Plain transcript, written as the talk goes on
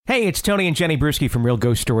Hey, it's Tony and Jenny Brewski from Real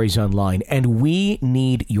Ghost Stories Online, and we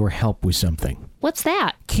need your help with something. What's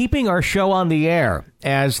that? Keeping our show on the air.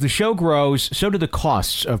 As the show grows, so do the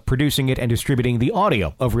costs of producing it and distributing the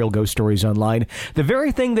audio of Real Ghost Stories Online, the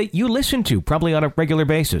very thing that you listen to probably on a regular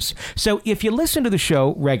basis. So if you listen to the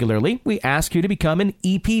show regularly, we ask you to become an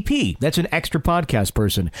EPP. That's an extra podcast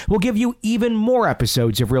person. We'll give you even more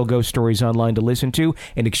episodes of Real Ghost Stories Online to listen to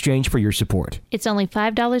in exchange for your support. It's only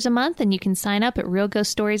 $5 a month, and you can sign up at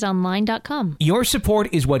realghoststoriesonline.com. Your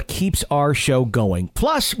support is what keeps our show going.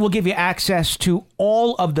 Plus, we'll give you access to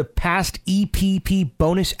all of the past EPP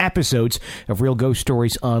bonus episodes of Real Ghost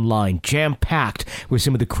Stories Online, jam-packed with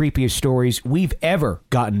some of the creepiest stories we've ever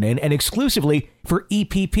gotten in, and exclusively for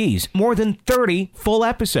EPPs. More than 30 full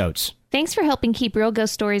episodes. Thanks for helping keep Real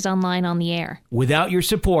Ghost Stories Online on the air. Without your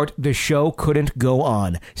support, the show couldn't go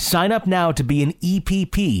on. Sign up now to be an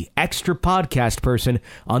EPP, extra podcast person,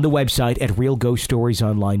 on the website at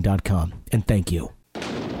realghoststoriesonline.com. And thank you.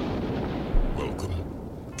 Welcome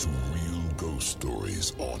to Real Ghost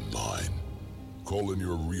Stories Online. Call in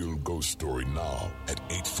your real ghost story now at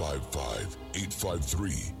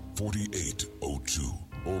 855-853-4802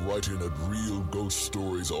 or write in at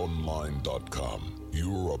realghoststoriesonline.com.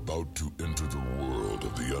 You're about to enter the world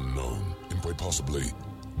of the unknown and quite possibly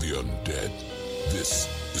the undead. This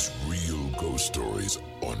is Real Ghost Stories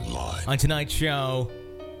Online. On tonight's show,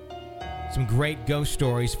 some great ghost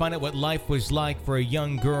stories. Find out what life was like for a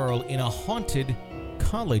young girl in a haunted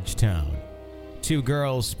college town. Two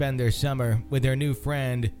girls spend their summer with their new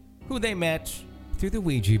friend, who they met through the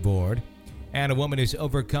Ouija board. And a woman is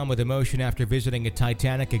overcome with emotion after visiting a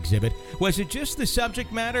Titanic exhibit. Was it just the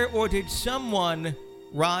subject matter, or did someone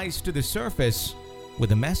rise to the surface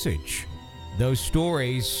with a message? Those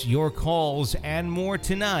stories, your calls, and more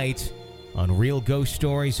tonight on Real Ghost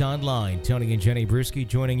Stories Online. Tony and Jenny Brewski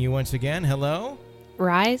joining you once again. Hello?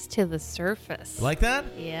 Rise to the surface. Like that?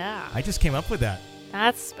 Yeah. I just came up with that.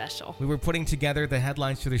 That's special. We were putting together the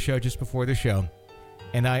headlines for the show just before the show.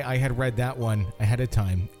 And I had read that one ahead of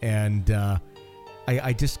time, and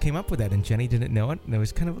I just came up with that, and Jenny didn't know it, and it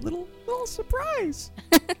was kind of a little surprise.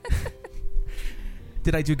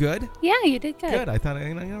 Did I do good? Yeah, you did good. Good. I thought,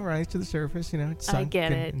 rise to the surface, it's sunk I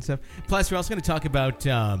get it. and stuff. Plus, we're also going to talk about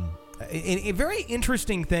a very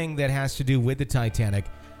interesting thing that has to do with the Titanic,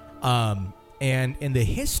 and the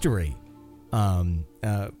history of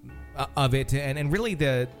it, and really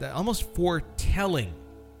the almost foretelling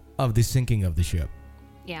of the sinking of the ship.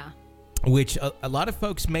 Yeah. Which a lot of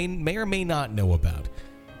folks may or may not know about.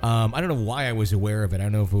 I don't know why I was aware of it. I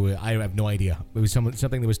don't know if it was, I have no idea. It was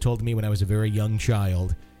something that was told to me when I was a very young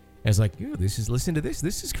child. I was like, listen to this.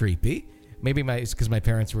 This is creepy. Maybe it's because my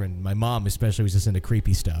parents were, and my mom especially was listening to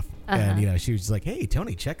creepy stuff. Uh-huh. And, she was like, hey,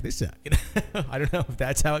 Tony, check this out. I don't know if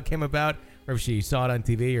that's how it came about, or if she saw it on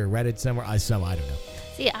TV or read it somewhere. I don't know.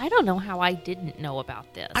 See, I don't know how I didn't know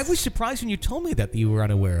about this. I was surprised when you told me that you were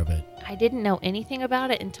unaware of it. I didn't know anything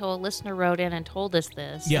about it until a listener wrote in and told us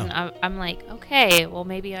this. Yeah. And I'm like, okay, well,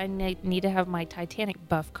 maybe I need to have my Titanic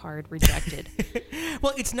buff card rejected.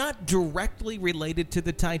 Well, it's not directly related to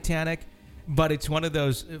the Titanic, but it's one of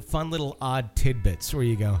those fun little odd tidbits where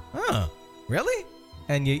you go, really?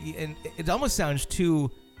 And it almost sounds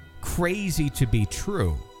too crazy to be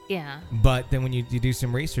true. Yeah. But then when you do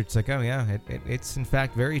some research, it's like, oh, yeah, it's in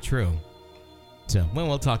fact very true. So,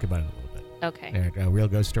 we'll talk about it a little bit. Okay. Real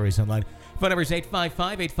Ghost Stories Online. Phone number is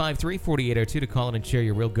 855-853-4802 to call in and share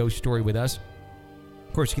your real ghost story with us.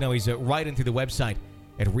 Of course, you can always write in through the website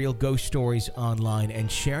at Real Ghost Stories Online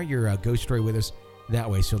and share your ghost story with us that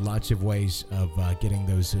way. So lots of ways of getting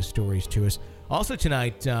those stories to us. Also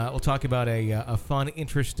tonight, we'll talk about a fun,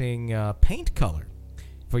 interesting paint color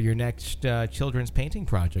for your next children's painting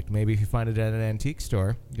project. Maybe if you find it at an antique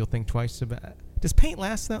store, you'll think twice about it. Does paint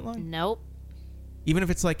last that long? Nope. Even if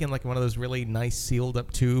it's like in like one of those really nice sealed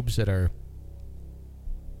up tubes that are...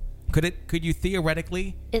 Could you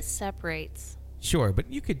theoretically... It separates. Sure, but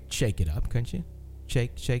you could shake it up, couldn't you?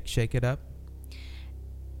 Shake it up.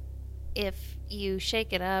 If you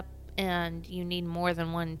shake it up and you need more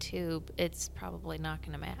than one tube, it's probably not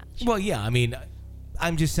going to match. Well, yeah, I mean...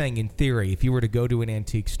 I'm just saying, in theory, if you were to go to an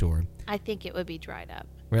antique store... I think it would be dried up.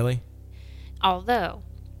 Really? Although,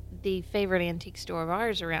 the favorite antique store of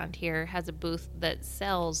ours around here has a booth that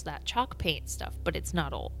sells that chalk paint stuff, but it's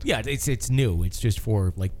not old. Yeah, it's new. It's just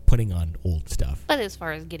for, like, putting on old stuff. But as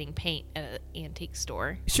far as getting paint at an antique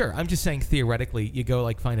store... Sure, I'm just saying, theoretically, you go,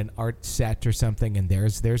 like, find an art set or something, and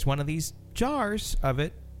there's one of these jars of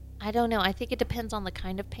it. I don't know. I think it depends on the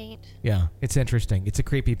kind of paint. Yeah, it's interesting. It's a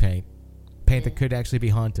creepy paint. Paint that could actually be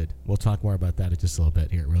haunted. We'll talk more about that in just a little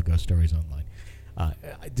bit here at Real Ghost Stories Online.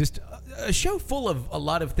 Just a show full of a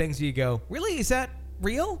lot of things you go, really? Is that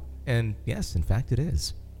real? And yes, in fact, it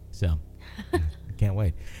is. So, can't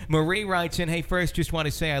wait. Marie writes in, hey, first, just want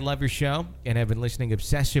to say I love your show and have been listening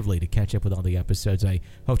obsessively to catch up with all the episodes. I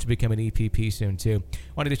hope to become an EPP soon, too.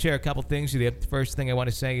 Wanted to share a couple things with you. The first thing I want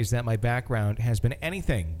to say is that my background has been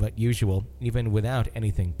anything but usual, even without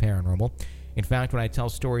anything paranormal. In fact, when I tell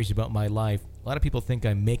stories about my life, a lot of people think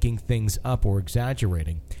I'm making things up or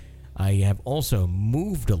exaggerating. I have also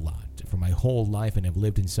moved a lot for my whole life and have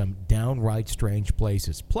lived in some downright strange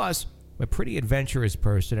places. Plus, I'm a pretty adventurous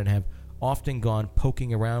person and have often gone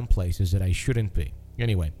poking around places that I shouldn't be.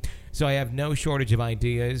 Anyway, so I have no shortage of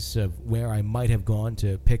ideas of where I might have gone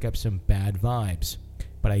to pick up some bad vibes.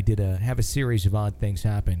 But I did have a series of odd things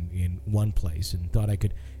happen in one place and thought I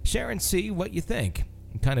could share and see what you think.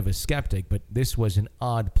 I'm kind of a skeptic, but this was an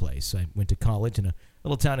odd place. I went to college in a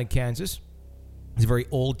little town in Kansas. It's a very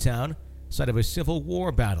old town, site of a Civil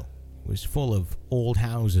War battle. It was full of old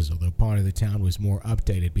houses, although part of the town was more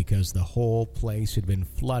updated because the whole place had been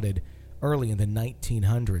flooded early in the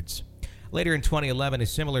 1900s. Later in 2011, a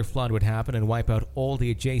similar flood would happen and wipe out all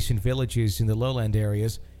the adjacent villages in the lowland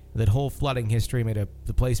areas. That whole flooding history made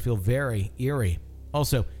the place feel very eerie.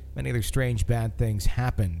 Also, many other strange bad things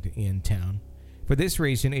happened in town. For this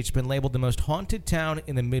reason, it's been labeled the most haunted town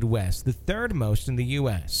in the Midwest, the third most in the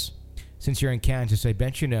U.S. Since you're in Kansas, I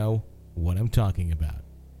bet you know what I'm talking about.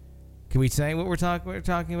 Can we say what we're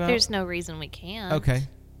talking about? There's no reason we can't. Okay.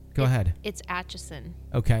 Go ahead. It's Atchison.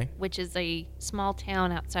 Okay. Which is a small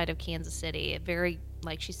town outside of Kansas City. A very,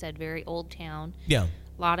 like she said, very old town. Yeah.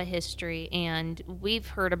 A lot of history, and we've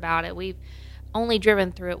heard about it. We've only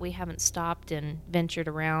driven through it. We haven't stopped and ventured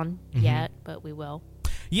around yet, but we will.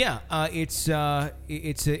 Yeah, it's an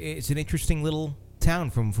interesting little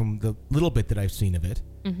town from the little bit that I've seen of it.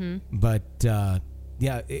 Mm-hmm. But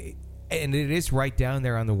and it is right down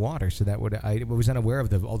there on the water, so I was unaware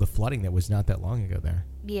of all the flooding that was not that long ago there.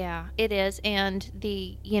 Yeah, it is, and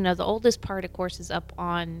the oldest part, of course, is up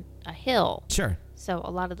on a hill. Sure. So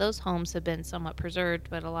a lot of those homes have been somewhat preserved,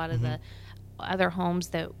 but a lot of the other homes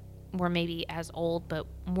that were maybe as old but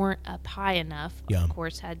weren't up high enough, of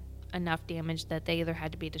course, had enough damage that they either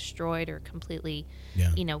had to be destroyed or completely,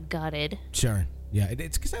 gutted. Sure. Yeah,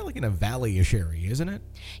 it's kind of like in a valley-ish area, isn't it?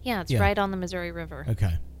 Yeah, it's right on the Missouri River.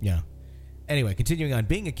 Okay, yeah. Anyway, continuing on,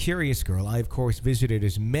 being a curious girl, I, of course, visited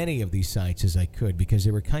as many of these sites as I could because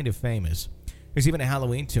they were kind of famous. There's even a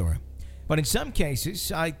Halloween tour. But in some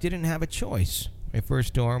cases, I didn't have a choice. My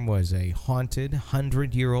first dorm was a haunted,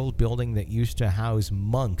 100-year-old building that used to house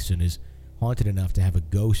monks and is haunted enough to have a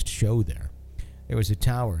ghost show there. There was a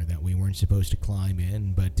tower that we weren't supposed to climb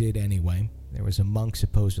in, but did anyway. There was a monk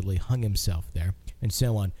supposedly hung himself there, and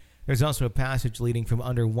so on. There's also a passage leading from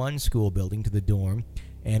under one school building to the dorm,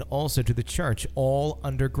 and also to the church, all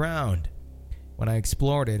underground. When I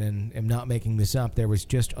explored it, and am not making this up, there was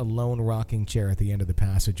just a lone rocking chair at the end of the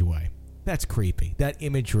passageway. That's creepy. That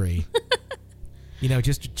imagery.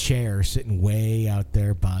 Just a chair sitting way out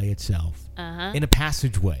there by itself. In a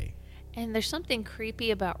passageway. And there's something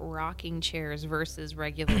creepy about rocking chairs versus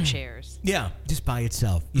regular chairs. Yeah, just by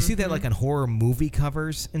itself. You see that like on horror movie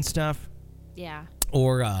covers and stuff? Yeah.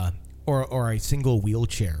 Or a single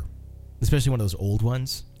wheelchair, especially one of those old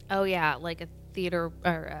ones. Oh yeah, like a theater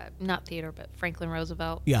or not theater, but Franklin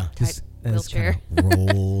Roosevelt. Yeah, type wheelchair. Kind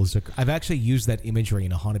of rolls. I've actually used that imagery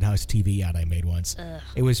in a haunted house TV ad I made once. Ugh.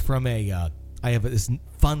 It was from I have this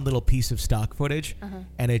fun little piece of stock footage,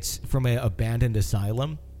 and it's from an abandoned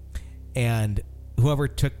asylum. And whoever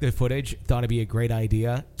took the footage thought it'd be a great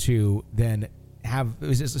idea to then have, it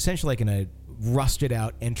was essentially like in a rusted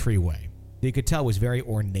out entryway. You could tell was very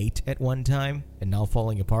ornate at one time and now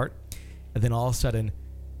falling apart. And then all of a sudden,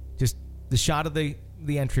 just the shot of the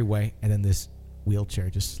entryway, and then this wheelchair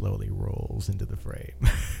just slowly rolls into the frame.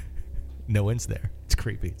 No one's there. It's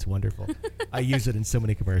creepy. It's wonderful. I use it in so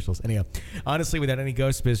many commercials. Anyhow, honestly, without any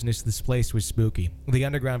ghost business, this place was spooky. The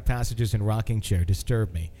underground passages and rocking chair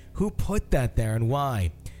disturbed me. Who put that there and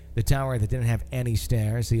why? The tower that didn't have any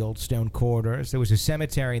stairs, the old stone corridors. There was a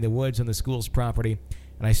cemetery in the woods on the school's property,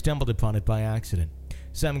 and I stumbled upon it by accident.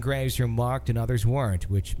 Some graves were marked and others weren't,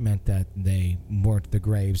 which meant that they weren't the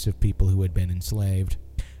graves of people who had been enslaved.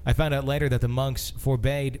 I found out later that the monks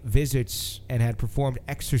forbade visits and had performed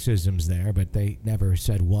exorcisms there, but they never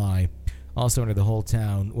said why. Also under the whole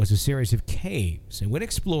town was a series of caves, and when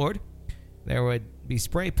explored, there would be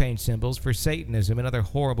spray paint symbols for Satanism and other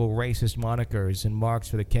horrible racist monikers and marks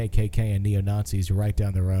for the KKK and neo-Nazis right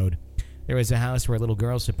down the road. There was a house where a little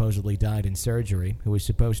girl supposedly died in surgery who was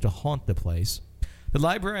supposed to haunt the place. The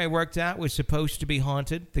library I worked at was supposed to be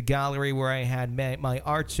haunted. The gallery where I had my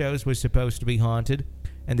art shows was supposed to be haunted.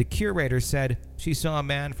 And the curator said she saw a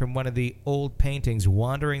man from one of the old paintings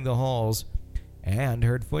wandering the halls and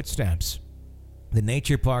heard footsteps. The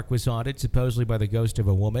nature park was haunted, supposedly by the ghost of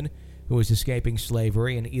a woman who was escaping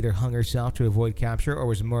slavery and either hung herself to avoid capture or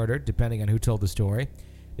was murdered, depending on who told the story.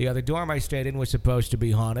 The other dorm I stayed in was supposed to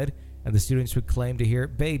be haunted, and the students would claim to hear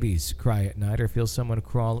babies cry at night or feel someone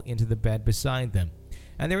crawl into the bed beside them.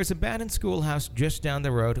 And there was an abandoned schoolhouse just down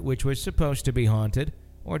the road which was supposed to be haunted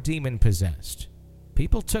or demon-possessed.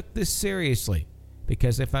 People took this seriously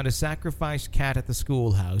because they found a sacrificed cat at the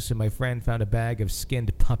schoolhouse and my friend found a bag of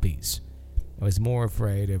skinned puppies. I was more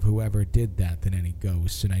afraid of whoever did that than any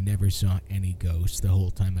ghosts, and I never saw any ghosts the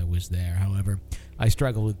whole time I was there. However, I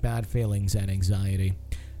struggled with bad feelings and anxiety.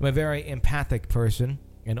 I'm a very empathic person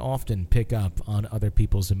and often pick up on other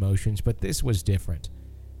people's emotions, but this was different.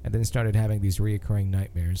 I then started having these reoccurring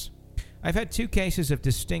nightmares. I've had 2 cases of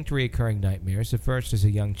distinct reoccurring nightmares. The first as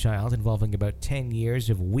a young child involving about 10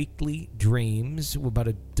 years of weekly dreams about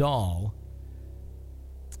a doll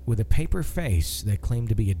with a paper face that claimed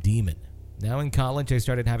to be a demon. Now in college, I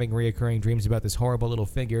started having reoccurring dreams about this horrible little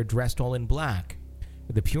figure dressed all in black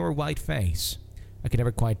with a pure white face. I could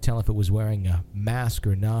never quite tell if it was wearing a mask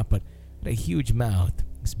or not, but it had a huge mouth,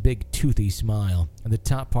 this big toothy smile, and the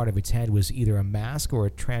top part of its head was either a mask or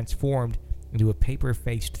it transformed into a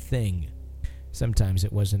paper-faced thing. Sometimes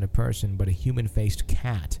it wasn't a person, but a human-faced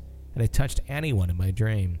cat, and it touched anyone in my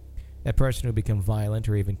dream. That person would become violent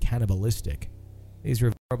or even cannibalistic. These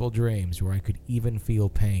were horrible dreams where I could even feel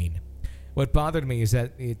pain. What bothered me is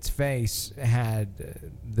that its face had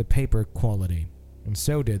the paper quality, and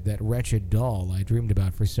so did that wretched doll I dreamed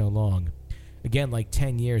about for so long. Again, like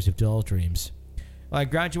 10 years of doll dreams. Well, I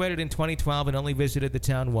graduated in 2012 and only visited the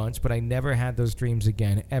town once, but I never had those dreams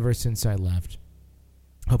again ever since I left.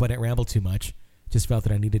 Hope I didn't ramble too much. Just felt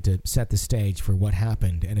that I needed to set the stage for what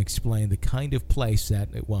happened and explain the kind of place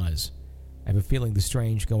that it was. I have a feeling the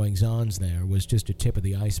strange goings-ons there was just a tip of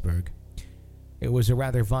the iceberg. It was a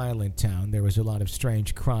rather violent town. There was a lot of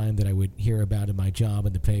strange crime that I would hear about in my job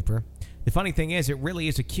in the paper. The funny thing is, it really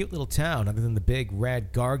is a cute little town, other than the big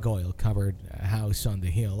red gargoyle-covered house on the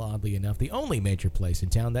hill, oddly enough, the only major place in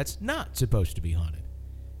town that's not supposed to be haunted.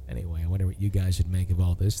 Anyway, I wonder what you guys would make of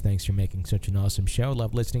all this. Thanks for making such an awesome show.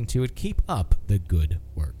 Love listening to it. Keep up the good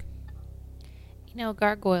work. You know,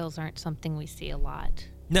 gargoyles aren't something we see a lot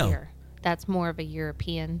here. That's more of a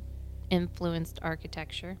European-influenced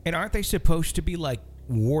architecture. And aren't they supposed to be, like,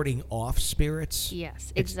 warding off spirits?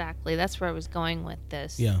 Yes, exactly. That's where I was going with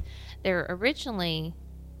this. Yeah. They're originally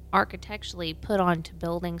architecturally put onto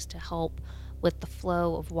buildings to help with the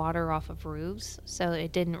flow of water off of roofs, so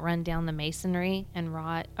it didn't run down the masonry and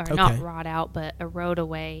rot, or not rot out, but erode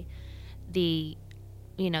away the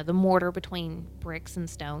mortar between bricks and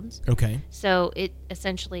stones. Okay. So it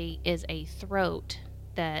essentially is a throat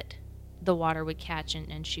that the water would catch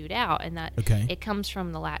and shoot out, and that it comes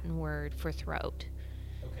from the Latin word for throat.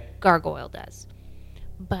 Gargoyle does.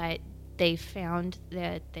 But they found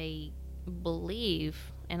that they believe,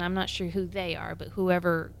 and I'm not sure who they are, but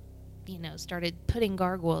whoever, started putting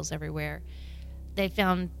gargoyles everywhere, they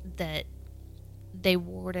found that they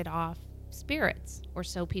warded off spirits, or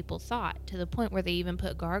so people thought, to the point where they even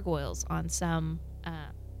put gargoyles on some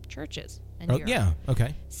churches in Europe. Yeah,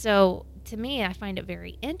 okay. So, to me, I find it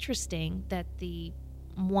very interesting that the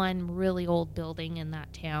one really old building in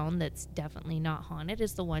that town that's definitely not haunted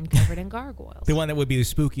is the one covered in gargoyles. The one that would be the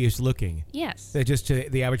spookiest looking. Yes. That just to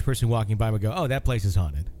the average person walking by would go, oh, that place is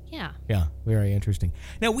haunted. Yeah. Yeah, very interesting.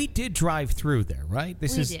 Now, we did drive through there, right? We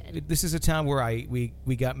did. This is a town where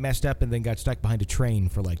we got messed up and then got stuck behind a train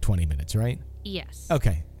for like 20 minutes, right? Yes.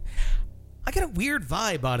 Okay. I got a weird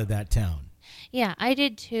vibe out of that town. Yeah, I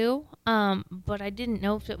did too, but I didn't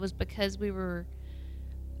know if it was because we were,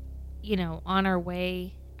 on our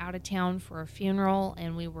way out of town for a funeral,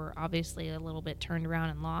 and we were obviously a little bit turned around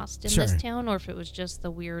and lost in this town, or if it was just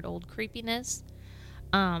the weird old creepiness.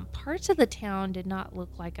 Parts of the town did not look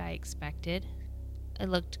like I expected. It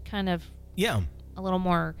looked kind of a little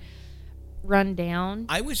more run down.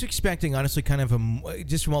 I was expecting, honestly, kind of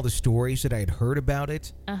just from all the stories that I had heard about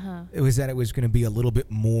it, it was that it was going to be a little bit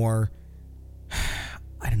more,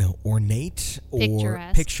 I don't know, ornate or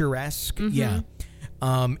picturesque. Mm-hmm. Yeah.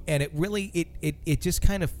 And it really, it just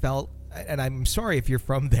kind of felt, and I'm sorry if you're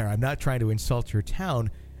from there, I'm not trying to insult your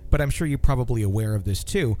town, but I'm sure you're probably aware of this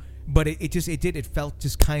too. But it felt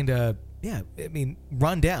just kind of,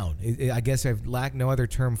 run down. I guess I've lacked no other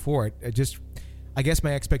term for it. I guess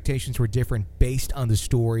my expectations were different based on the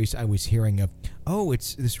stories I was hearing of, oh,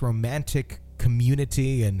 it's this romantic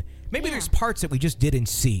community and Maybe there's parts that we just didn't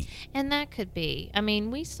see. And that could be. I mean,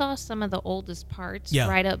 we saw some of the oldest parts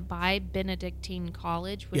right up by Benedictine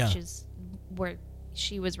College, which is where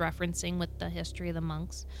she was referencing with the history of the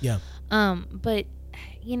monks. Yeah. But,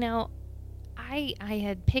 you know, I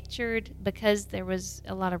had pictured, because there was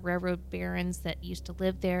a lot of railroad barons that used to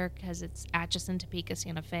live there, because it's Atchison, Topeka,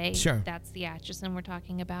 Santa Fe. Sure. That's the Atchison we're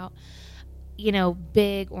talking about. You know,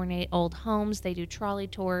 big, ornate old homes. They do trolley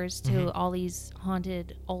tours to all these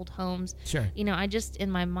haunted old homes. Sure. You know, I just,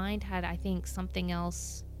 in my mind, had, I think, something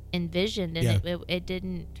else envisioned, and it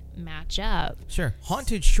didn't match up. Sure.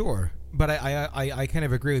 Haunted, sure. But I kind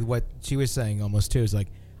of agree with what she was saying almost, too. Is like,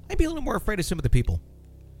 I'd be a little more afraid of some of the people.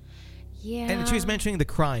 Yeah. And she was mentioning the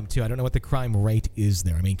crime, too. I don't know what the crime rate is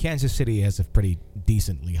there. I mean, Kansas City has a pretty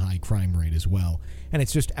decently high crime rate as well. And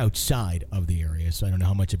it's just outside of the area, so I don't know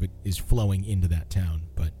how much of it is flowing into that town.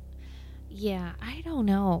 But yeah, I don't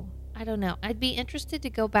know. I'd be interested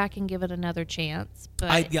to go back and give it another chance.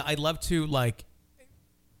 But I'd love to, like,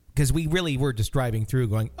 because we really were just driving through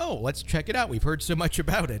going, oh, let's check it out. We've heard so much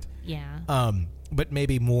about it. Yeah. But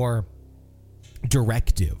maybe more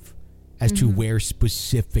directive as to where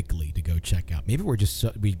specifically to go check out. Maybe we're just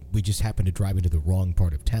we just happen to drive into the wrong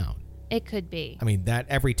part of town. It could be. I mean, that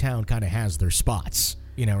every town kind of has their spots,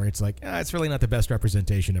 you know, where it's like, it's really not the best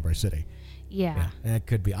representation of our city. Yeah. That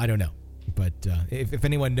could be. I don't know. But if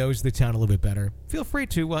anyone knows the town a little bit better, feel free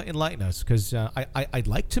to enlighten us, because I'd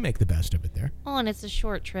like to make the best of it there. Oh, and it's a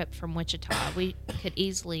short trip from Wichita. We could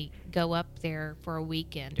easily go up there for a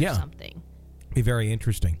weekend or something. Be very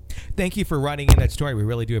interesting. Thank you for writing in that story. We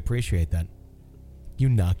really do appreciate that. You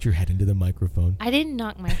knocked your head into the microphone. I didn't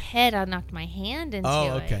knock my head. I knocked my hand into it.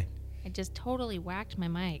 Oh, okay. I just totally whacked my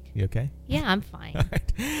mic. You okay? Yeah, I'm fine. All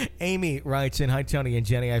right. Amy writes in, hi, Tony and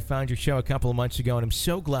Jenny. I found your show a couple of months ago, and I'm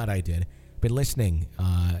so glad I did. Been listening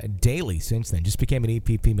daily since then. Just became an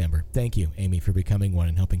EPP member. Thank you, Amy, for becoming one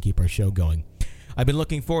and helping keep our show going. I've been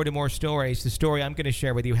looking forward to more stories. The story I'm going to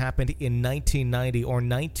share with you happened in 1990 or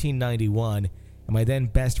 1991 at my then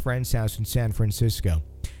best friend's house in San Francisco.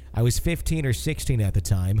 I was 15 or 16 at the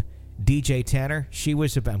time. DJ Tanner, she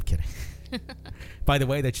was about... I'm kidding. By the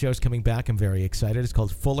way, that show's coming back. I'm very excited. It's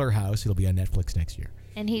called Fuller House. It'll be on Netflix next year.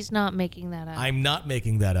 And he's not making that up. I'm not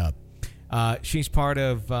making that up. She's part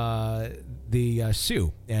of the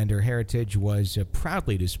Sioux, and her heritage was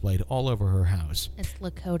proudly displayed all over her house. It's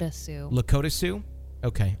Lakota Sioux. Lakota Sioux?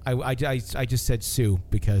 Okay. I just said Sioux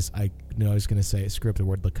because I knew I was going to say screw up the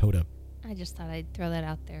word Lakota. I just thought I'd throw that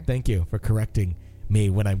out there. Thank you for correcting me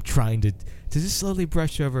when I'm trying to just slowly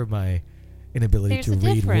brush over my inability to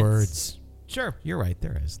read words. Sure, you're right.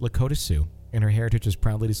 There is. Lakota Sioux, and her heritage is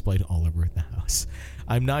proudly displayed all over the house.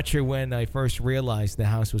 I'm not sure when I first realized the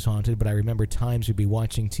house was haunted, but I remember times we'd be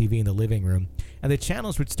watching TV in the living room, and the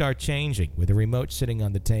channels would start changing, with the remote sitting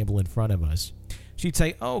on the table in front of us. She'd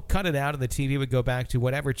say, oh, cut it out, and the TV would go back to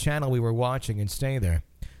whatever channel we were watching and stay there.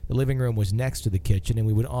 The living room was next to the kitchen, and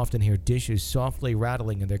we would often hear dishes softly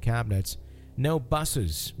rattling in their cabinets. No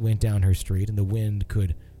buses went down her street, and the wind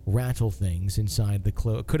could rattle things inside the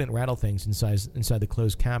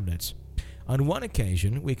closed cabinets. On one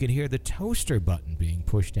occasion, we could hear the toaster button being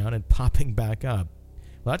pushed down and popping back up.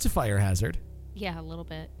 Well, that's a fire hazard. Yeah, a little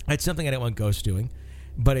bit. That's something I didn't want ghosts doing.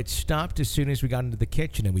 But it stopped as soon as we got into the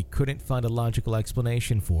kitchen, and we couldn't find a logical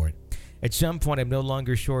explanation for it. At some point, I'm no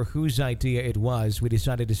longer sure whose idea it was. We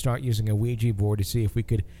decided to start using a Ouija board to see if we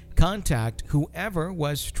could contact whoever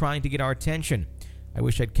was trying to get our attention. I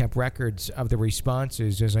wish I'd kept records of the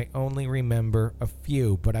responses, as I only remember a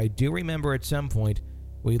few. But I do remember at some point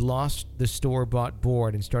we lost the store-bought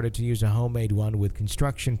board and started to use a homemade one with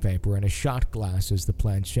construction paper and a shot glass as the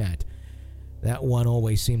planchette. That one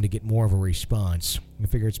always seemed to get more of a response. I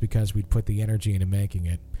figure it's because we'd put the energy into making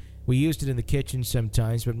it. We used it in the kitchen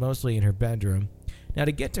sometimes, but mostly in her bedroom. Now,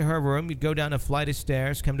 to get to her room, you'd go down a flight of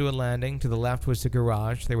stairs, come to a landing. To the left was the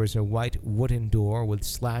garage. There was a white wooden door with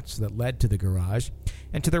slats that led to the garage.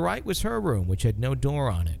 And to the right was her room, which had no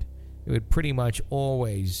door on it. It would pretty much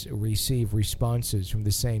always receive responses from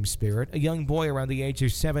the same spirit, a young boy around the age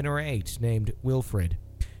of 7 or 8 named Wilfred.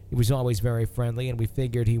 He was always very friendly, and we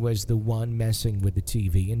figured he was the one messing with the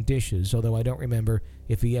TV and dishes, although I don't remember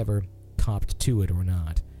if he ever copped to it or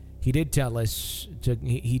not. He did tell us,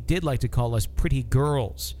 he did like to call us pretty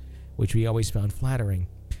girls, which we always found flattering.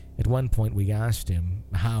 At one point we asked him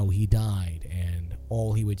how he died, and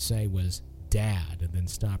all he would say was, Dad, and then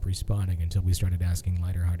stop responding until we started asking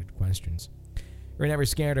lighter-hearted questions. We were never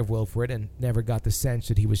scared of Wilfred and never got the sense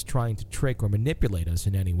that he was trying to trick or manipulate us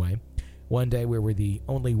in any way. One day we were the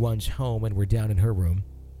only ones home and were down in her room.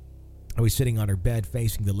 I was sitting on her bed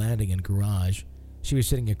facing the landing and garage. She was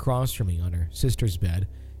sitting across from me on her sister's bed,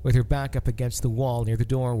 with her back up against the wall near the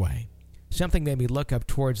doorway. Something made me look up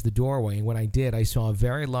towards the doorway, and when I did, I saw a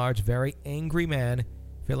very large, very angry man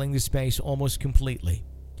filling the space almost completely.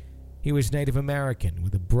 He was Native American,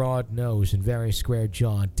 with a broad nose and very square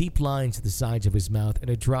jaw, deep lines at the sides of his mouth, and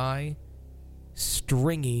a dry,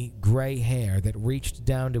 stringy gray hair that reached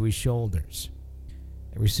down to his shoulders.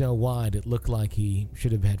 They were so wide it looked like he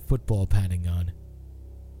should have had football padding on.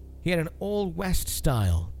 He had an Old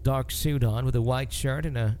West-style dark suit on with a white shirt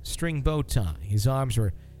and a string bow tie. His arms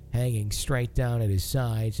were hanging straight down at his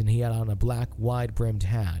sides, and he had on a black wide-brimmed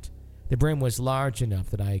hat. The brim was large enough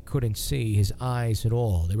that I couldn't see his eyes at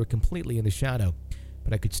all. They were completely in the shadow,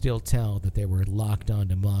 but I could still tell that they were locked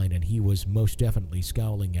onto mine, and he was most definitely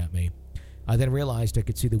scowling at me. I then realized I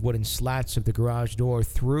could see the wooden slats of the garage door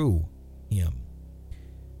through him.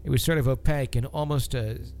 It was sort of opaque and almost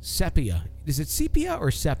a sepia. Is it sepia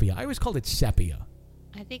or sepia? I always called it sepia.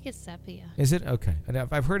 I think it's sepia. Is it? Okay. And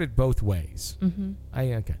I've heard it both ways. Mm-hmm.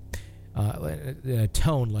 Okay. A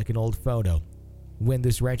tone like an old photo. When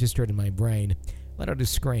this registered in my brain, let out a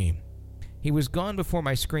scream. He was gone before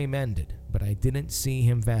my scream ended, but I didn't see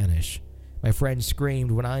him vanish. My friend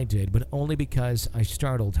screamed when I did, but only because I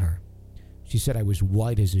startled her. She said I was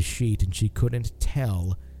white as a sheet, and she couldn't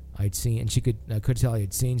tell I'd seen, and she could tell I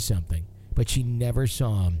had seen something, but she never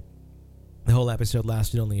saw him. The whole episode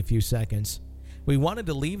lasted only a few seconds. We wanted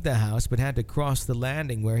to leave the house, but had to cross the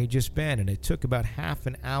landing where he'd just been, and it took about half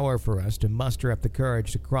an hour for us to muster up the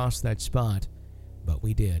courage to cross that spot. But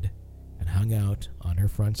we did, and hung out on her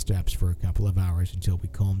front steps for a couple of hours until we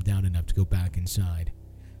calmed down enough to go back inside.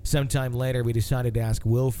 Sometime later, we decided to ask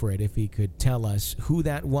Wilfred if he could tell us who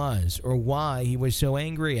that was or why he was so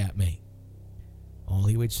angry at me. All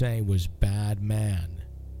he would say was "bad man,"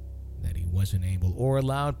 that he wasn't able, or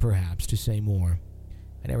allowed perhaps, to say more.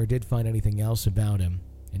 I never did find anything else about him,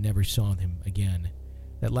 and never saw him again.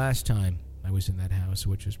 That last time I was in that house,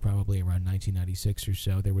 which was probably around 1996 or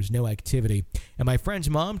so, there was no activity, and my friend's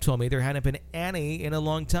mom told me there hadn't been any in a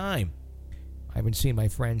long time. I haven't seen my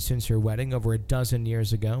friend since her wedding over a dozen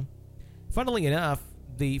years ago. Funnily enough,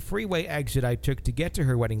 the freeway exit I took to get to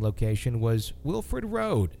her wedding location was Wilfred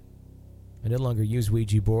Road. I no longer use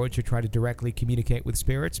Ouija boards or try to directly communicate with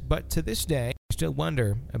spirits, but to this day, I still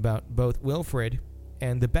wonder about both Wilfred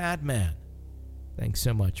and the bad man. Thanks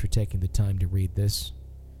so much for taking the time to read this,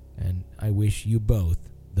 and I wish you both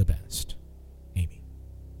the best. Amy.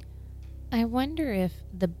 I wonder if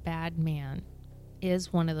the bad man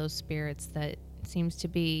is one of those spirits that seems to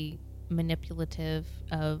be manipulative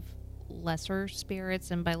of lesser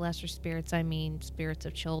spirits, and by lesser spirits I mean spirits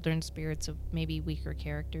of children, spirits of maybe weaker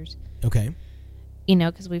characters. Okay. You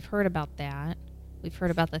know, because we've heard about that. We've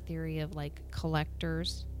heard about the theory of like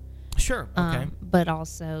collectors. Sure. Okay. But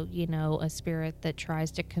also, you know, a spirit that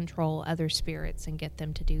tries to control other spirits and get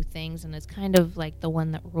them to do things, and it's kind of like the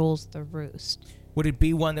one that rules the roost. Would it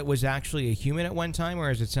be one that was actually a human at one time,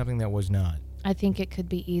 or is it something that was not? I think it could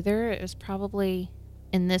be either. It was probably,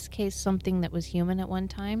 in this case, something that was human at one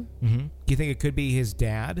time. Mm-hmm. Do you think it could be his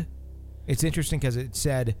dad? It's interesting because it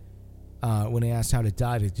said, when they asked how it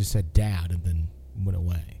died, it just said dad and then went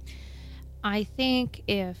away. I think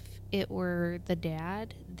if it were the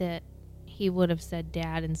dad, that he would have said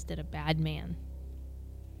dad instead of bad man.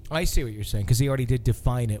 I see what you're saying, because he already did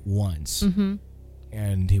define it once. Mm-hmm.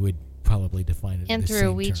 And he would probably define it and in the through same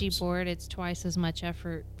a Ouija terms. board, it's twice as much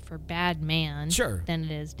effort for bad man than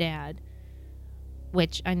it is dad,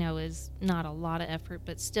 which I know is not a lot of effort,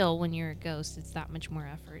 but still, when you're a ghost, it's that much more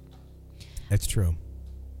effort. That's true.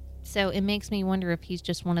 So it makes me wonder if he's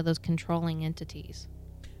just one of those controlling entities.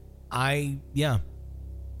 I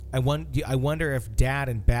wonder if dad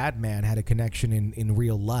and bad man had a connection in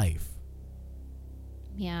real life.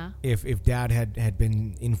 Yeah. If dad had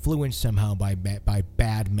been influenced somehow by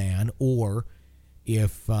bad man, or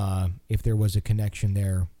if there was a connection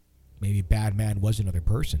there, maybe bad man was another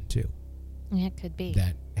person too. Yeah, it could be.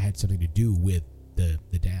 That had something to do with the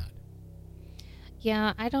dad.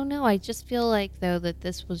 Yeah, I don't know. I just feel like, though, that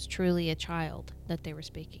this was truly a child that they were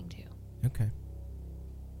speaking to. Okay.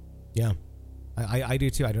 Yeah. I do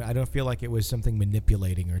too. I don't feel like it was something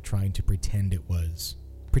manipulating or trying to pretend it was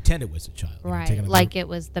a child. Right. Like it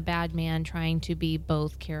was the bad man trying to be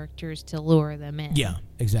both characters to lure them in. Yeah,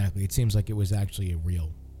 exactly. It seems like it was actually a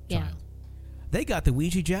real child. They got the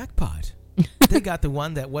Ouija jackpot. They got the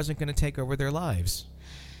one that wasn't going to take over their lives,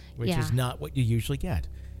 which is not what you usually get.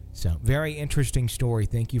 So, very interesting story.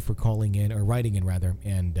 Thank you for calling in, or writing in rather,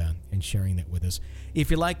 and sharing that with us.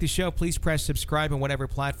 If you like the show, please press subscribe on whatever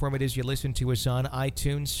platform it is you listen to us on: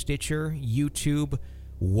 iTunes, Stitcher, YouTube,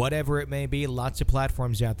 whatever it may be. Lots of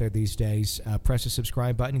platforms out there these days. Press the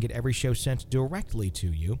subscribe button, get every show sent directly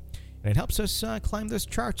to you. And it helps us climb those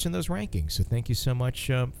charts and those rankings. So thank you so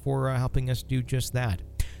much for helping us do just that.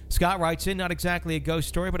 Scott writes in, not exactly a ghost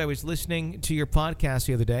story, but I was listening to your podcast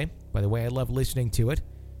the other day. By the way, I love listening to it.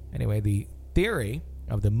 Anyway, the theory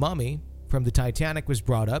of the mummy from the Titanic was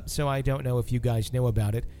brought up, so I don't know if you guys know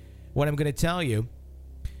about it. What I'm going to tell you,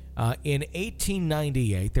 in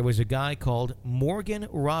 1898, there was a guy called Morgan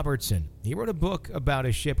Robertson. He wrote a book about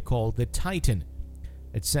a ship called the Titan.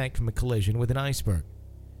 It sank from a collision with an iceberg.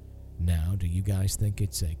 Now, do you guys think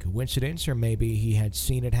it's a coincidence, or maybe he had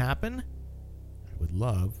seen it happen? I would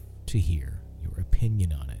love to hear your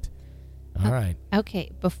opinion on it. All right.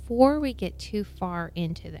 Okay, before we get too far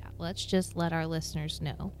into that, let's just let our listeners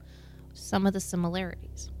know some of the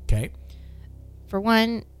similarities. Okay. For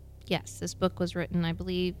one, yes, this book was written, I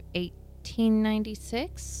believe,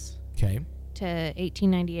 1896 to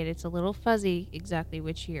 1898. It's a little fuzzy exactly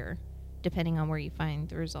which year, depending on where you find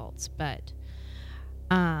the results. But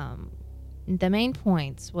the main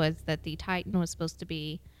points was that the Titan was supposed to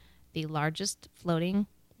be the largest floating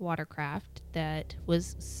watercraft that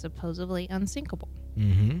was supposedly unsinkable.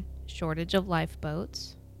 Mm-hmm. Shortage of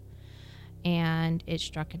lifeboats. And it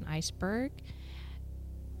struck an iceberg.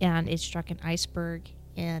 And it struck an iceberg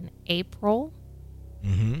in April.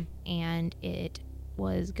 Mm-hmm. And it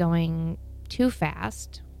was going too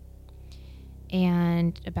fast.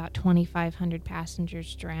 And about 2,500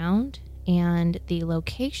 passengers drowned. And the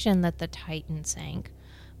location that the Titan sank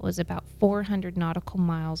was about 400 nautical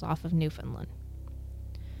miles off of Newfoundland.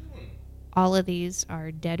 All of these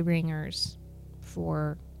are dead ringers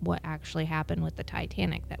for what actually happened with the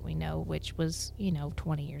Titanic that we know, which was,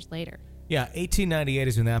 20 years later. Yeah, 1898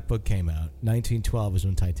 is when that book came out. 1912 is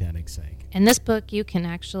when Titanic sank. And this book, you can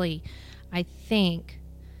actually, I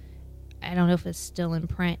don't know if it's still in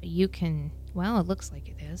print. It looks like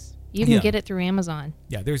it is. You can get it through Amazon.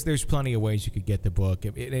 Yeah, there's plenty of ways you could get the book.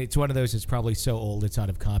 It's one of those that's probably so old it's out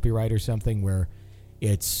of copyright or something, where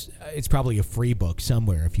it's probably a free book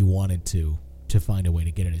somewhere if you wanted to find a way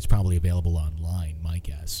to get it. It's probably available online, my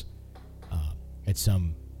guess, at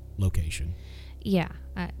some location. Yeah.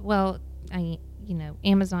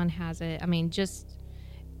 Amazon has it. I mean,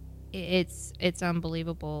 it's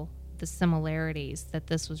unbelievable the similarities that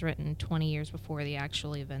this was written 20 years before the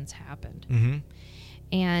actual events happened. Mm-hmm.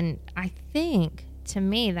 And I think, to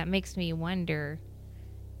me, that makes me wonder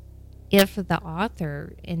if the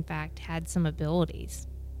author, in fact, had some abilities.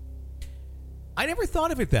 I never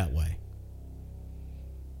thought of it that way.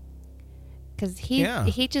 Because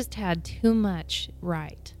he just had too much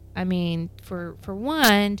right. I mean, for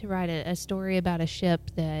one, to write a story about a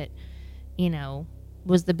ship that,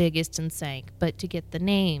 was the biggest and sank, but to get the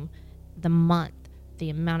name, the month, the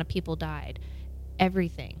amount of people died,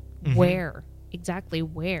 everything, mm-hmm. Exactly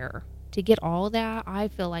where. To get all that, I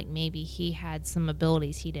feel like maybe he had some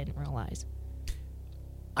abilities he didn't realize.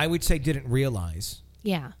 I would say didn't realize.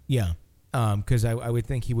 Yeah. Yeah. Because I would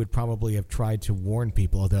think he would probably have tried to warn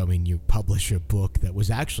people, although, you publish a book that was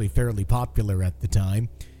actually fairly popular at the time.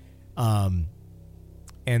 And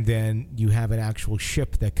then you have an actual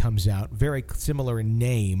ship that comes out, very similar in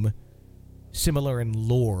name, similar in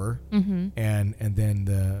lore, mm-hmm. and then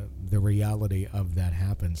the reality of that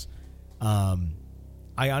happens.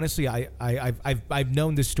 I honestly, I've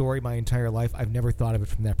known this story my entire life. I've never thought of it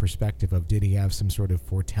from that perspective of, did he have some sort of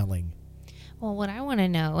foretelling? Well, what I want to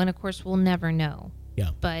know, and of course we'll never know,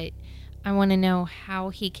 but I want to know how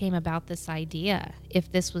he came about this idea.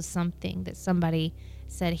 If this was something that somebody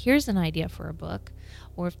said, here's an idea for a book,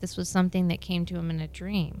 or if this was something that came to him in a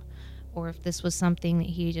dream, or if this was something that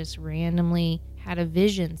he just randomly had a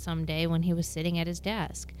vision someday when he was sitting at his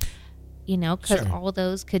desk. Because all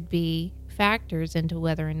those could be factors into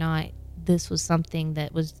whether or not this was something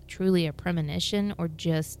that was truly a premonition or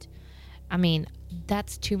just,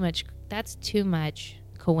 that's too much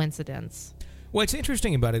coincidence. What's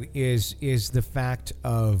interesting about it is the fact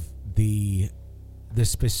of the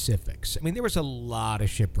specifics. There was a lot of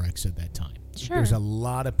shipwrecks at that time. Sure. There was a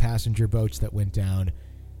lot of passenger boats that went down,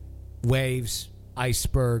 waves,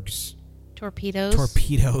 icebergs,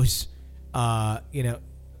 torpedoes,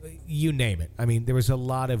 you name it. There was a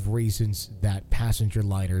lot of reasons that passenger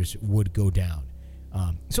liners would go down.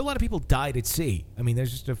 So a lot of people died at sea.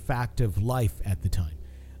 There's just a fact of life at the time.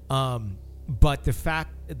 But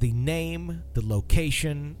the name, the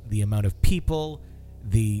location, the amount of people,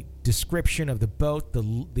 the description of the boat,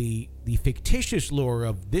 the fictitious lure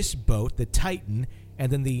of this boat, the Titan,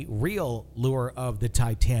 and then the real lure of the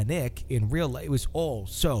Titanic in real life, it was all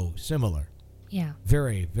so similar. Yeah.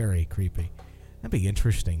 Very, very creepy. That'd be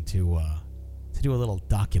interesting to to do a little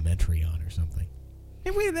documentary on or something.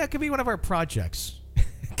 Maybe that could be one of our projects.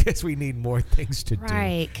 Because we need more things to do.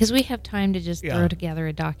 Right, because we have time to just throw together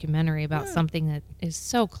a documentary about something that is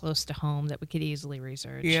so close to home that we could easily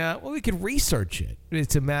research. Yeah, well, we could research it.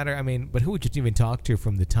 It's a matter, but who would you even talk to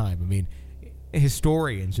from the time?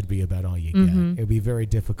 Historians would be about all you get. It would be very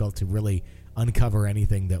difficult to really uncover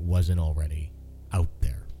anything that wasn't already out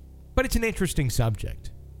there. But it's an interesting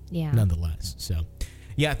subject. Yeah. Nonetheless. So,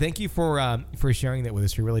 yeah, thank you for sharing that with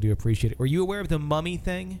us. We really do appreciate it. Were you aware of the mummy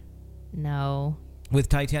thing? No. With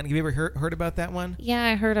Titanic, have you ever heard about that one? Yeah,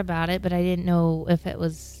 I heard about it, but I didn't know if it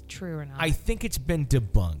was true or not. I think it's been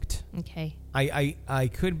debunked. Okay. I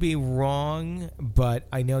could be wrong, but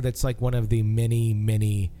I know that's like one of the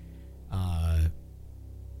many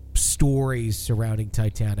stories surrounding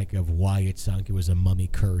Titanic of why it sunk. It was a mummy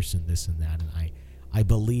curse and this and that, and I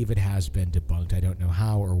believe it has been debunked. I don't know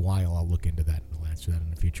how or why. I'll look into that and I'll answer that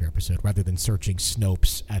in a future episode rather than searching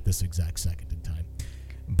Snopes at this exact second in time.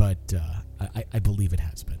 But I believe it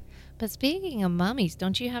has been. But speaking of mummies,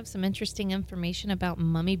 don't you have some interesting information about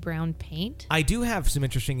mummy brown paint? I do have some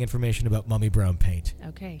interesting information about mummy brown paint.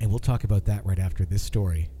 Okay. And we'll talk about that right after this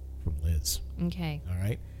story from Liz. Okay. All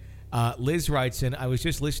right. Liz writes in, I was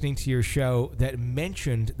just listening to your show that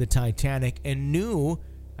mentioned the Titanic and knew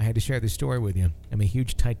I had to share this story with you. I'm a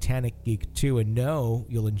huge Titanic geek too and know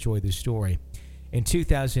you'll enjoy this story. In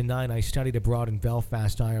 2009, I studied abroad in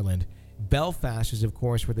Belfast, Ireland. Belfast is, of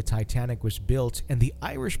course, where the Titanic was built, and the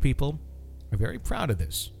Irish people are very proud of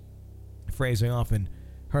this. A phrase I often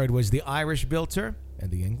heard was the Irish built her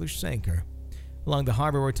and the English sank her. Along the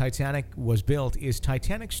harbor where Titanic was built is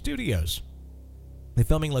Titanic Studios, the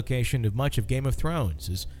filming location of much of Game of Thrones,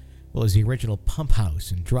 as well as the original pump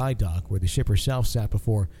house and dry dock where the ship herself sat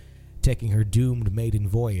before taking her doomed maiden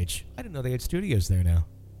voyage. I didn't know they had studios there now.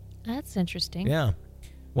 That's interesting. Yeah.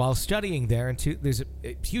 While studying there, there's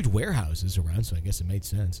huge warehouses around, so I guess it made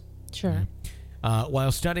sense. Sure. Yeah.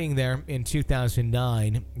 While studying there in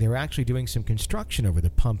 2009, they were actually doing some construction over the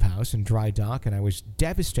pump house and dry dock, and I was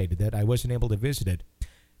devastated that I wasn't able to visit it.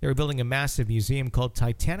 They were building a massive museum called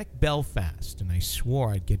Titanic Belfast, and I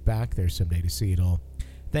swore I'd get back there someday to see it all.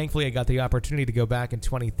 Thankfully, I got the opportunity to go back in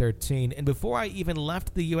 2013, and before I even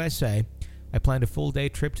left the USA, I planned a full-day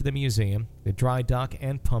trip to the museum, the dry dock,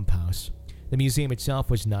 and pump house. The museum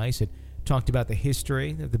itself was nice. It talked about the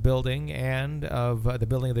history of the building and of the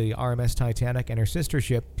building of the RMS Titanic and her sister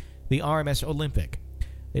ship, the RMS Olympic.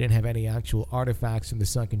 They didn't have any actual artifacts from the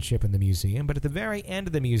sunken ship in the museum, but at the very end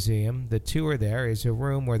of the museum, the tour there is a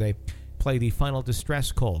room where they play the final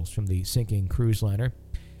distress calls from the sinking cruise liner.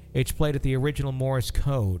 It's played at the original Morse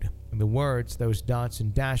code, and the words those dots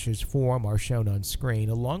and dashes form are shown on screen,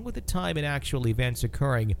 along with the time and actual events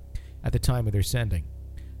occurring at the time of their sending.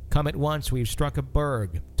 Come at once, we've struck a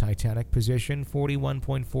berg. Titanic position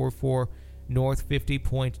 41.44 north,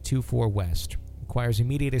 50.24 west. Requires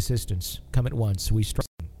immediate assistance. Come at once, we struck.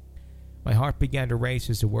 My heart began to race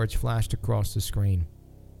as the words flashed across the screen.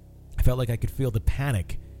 I felt like I could feel the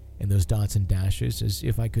panic in those dots and dashes, as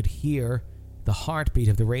if I could hear the heartbeat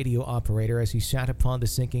of the radio operator as he sat upon the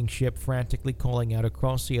sinking ship, frantically calling out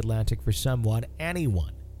across the Atlantic for someone,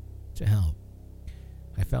 anyone, to help.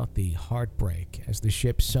 I felt the heartbreak as a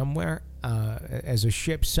ship somewhere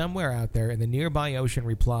out there in the nearby ocean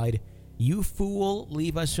replied, "You fool,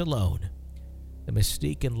 leave us alone." The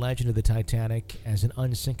mystique and legend of the Titanic as an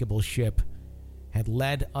unsinkable ship had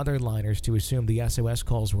led other liners to assume the SOS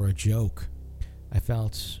calls were a joke. I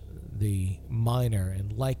felt the minor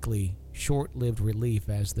and likely short-lived relief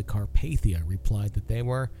as the Carpathia replied that they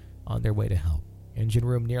were on their way to help. Engine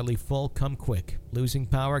room nearly full, come quick. Losing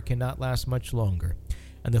power cannot last much longer.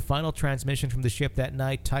 And the final transmission from the ship that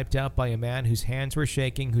night, typed out by a man whose hands were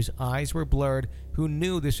shaking, whose eyes were blurred, who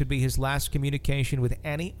knew this would be his last communication with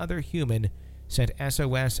any other human, sent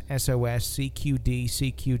SOS, SOS, CQD,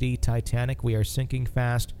 CQD, Titanic, we are sinking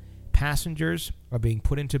fast. Passengers are being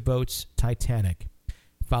put into boats, Titanic.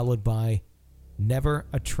 Followed by never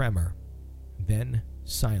a tremor. Then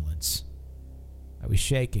silence. I was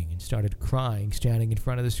shaking and started crying, standing in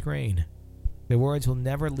front of the screen. The words will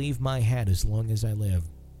never leave my head as long as I live.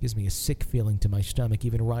 Gives me a sick feeling to my stomach,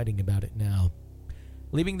 even writing about it now.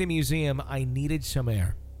 Leaving the museum, I needed some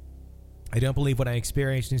air. I don't believe what I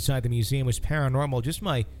experienced inside the museum was paranormal, just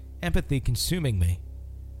my empathy consuming me.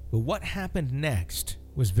 But what happened next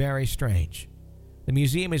was very strange. The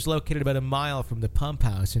museum is located about a mile from the pump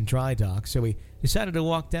house and dry dock, so we decided to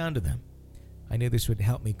walk down to them. I knew this would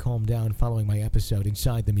help me calm down following my episode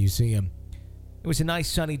inside the museum. It was a nice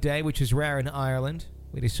sunny day, which is rare in Ireland.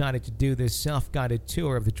 We decided to do this self-guided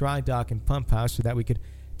tour of the dry dock and pump house so that we could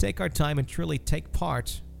take our time and truly take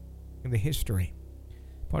part in the history.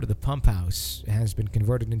 Part of the pump house has been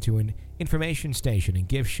converted into an information station and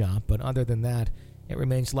gift shop, but other than that, it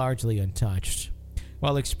remains largely untouched.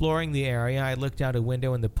 While exploring the area, I looked out a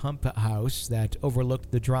window in the pump house that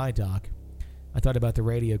overlooked the dry dock. I thought about the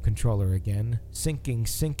radio controller again. Sinking.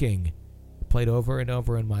 It played over and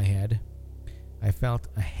over in my head. I felt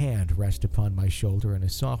a hand rest upon my shoulder and a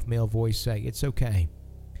soft male voice say, "It's okay."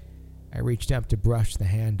 I reached up to brush the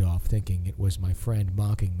hand off, thinking it was my friend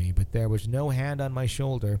mocking me, but there was no hand on my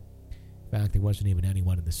shoulder. In fact, there wasn't even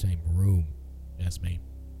anyone in the same room as me.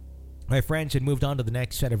 My friends had moved on to the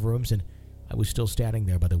next set of rooms, and I was still standing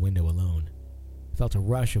there by the window alone. I felt a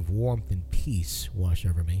rush of warmth and peace wash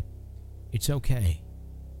over me. It's okay.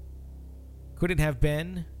 Could it have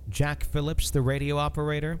been Jack Phillips, the radio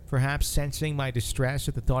operator, perhaps sensing my distress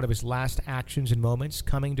at the thought of his last actions and moments,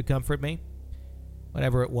 coming to comfort me?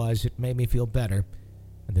 Whatever it was, it made me feel better,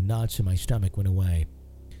 and the knots in my stomach went away.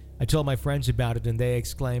 I told my friends about it, and they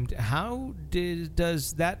exclaimed, "How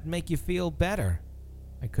does that make you feel better?"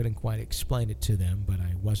 I couldn't quite explain it to them, but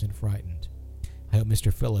I wasn't frightened. I hope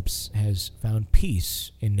Mr. Phillips has found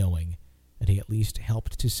peace in knowing that he at least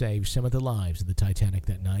helped to save some of the lives of the Titanic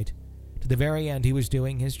that night. To the very end, he was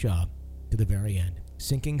doing his job. To the very end.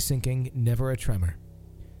 Sinking, never a tremor.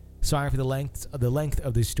 Sorry for the length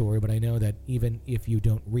of this story, but I know that even if you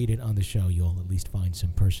don't read it on the show, you'll at least find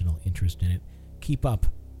some personal interest in it. Keep up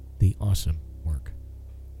the awesome work.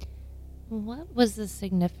 What was the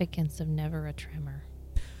significance of never a tremor?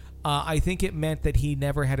 I think it meant that he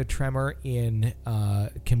never had a tremor in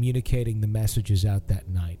communicating the messages out that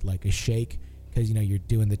night, like a shake, because, you're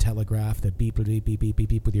doing the telegraph, the beep, beep, beep, beep, beep,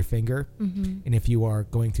 beep with your finger. Mm-hmm. And if you are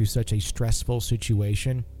going through such a stressful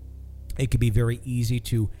situation, it could be very easy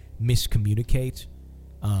to miscommunicate.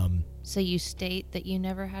 So you state that you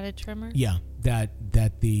never had a tremor? Yeah,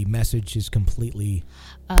 that the message is completely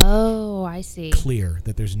I see. Clear,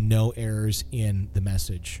 that there's no errors in the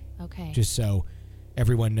message. Okay. Just so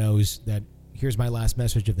everyone knows that here's my last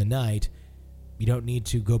message of the night. You don't need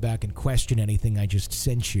to go back and question anything I just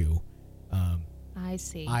sent you. I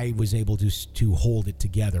see. I was able to hold it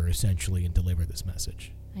together, essentially, and deliver this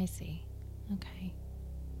message. I see. Okay.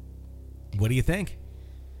 What do you think?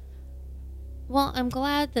 Well, I'm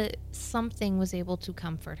glad that something was able to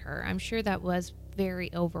comfort her. I'm sure that was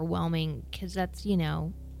very overwhelming because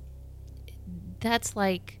that's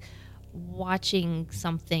like watching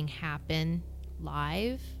something happen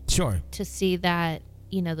live. Sure. To see that,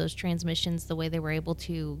 those transmissions, the way they were able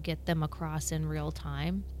to get them across in real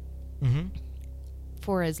time. Mm-hmm.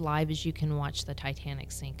 For as live as you can watch the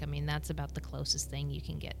Titanic sink. I mean, that's about the closest thing you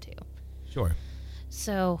can get to. Sure.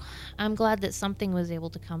 So I'm glad that something was able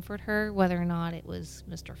to comfort her, whether or not it was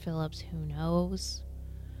Mr. Phillips, who knows.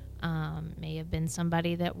 May have been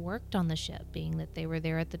somebody that worked on the ship, being that they were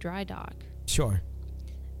there at the dry dock. Sure.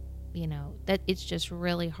 That it's just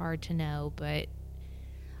really hard to know, but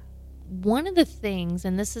one of the things,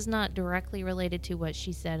 and this is not directly related to what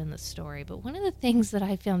she said in the story, but one of the things that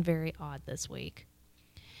I found very odd this week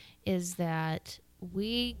is that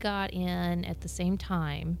we got in at the same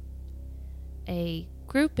time a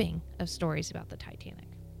grouping of stories about the Titanic.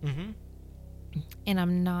 Mm-hmm. And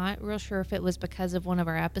I'm not real sure if it was because of one of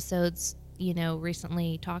our episodes,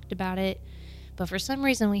 recently talked about it, but for some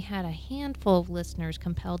reason we had a handful of listeners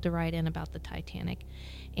compelled to write in about the Titanic.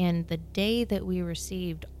 And the day that we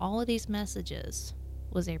received all of these messages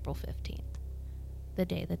was April 15th, the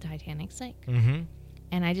day the Titanic sank. Mm-hmm.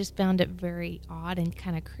 And I just found it very odd and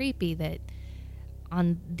kind of creepy that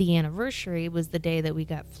on the anniversary was the day that we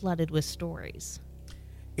got flooded with stories.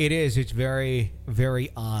 It is. It's very, very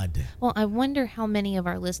odd. Well, I wonder how many of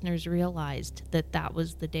our listeners realized that that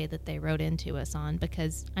was the day that they wrote into us on,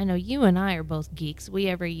 because I know you and I are both geeks. We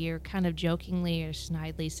every year kind of jokingly or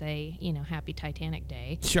snidely say, Happy Titanic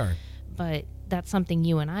Day. Sure. But that's something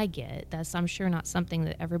you and I get. That's, I'm sure, not something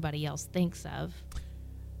that everybody else thinks of.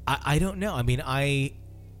 I don't know. I mean, I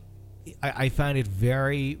find it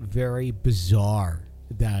very, very bizarre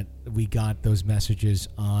that we got those messages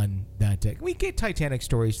on that day. We get Titanic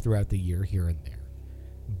stories throughout the year here and there,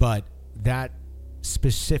 but that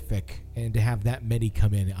specific and to have that many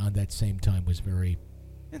come in on that same time was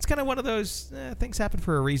it's kind of one of those things happen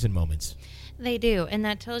for a reason moments. They do, and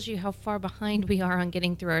that tells you how far behind we are on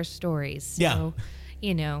getting through our stories. So,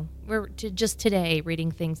 yeah. We're just today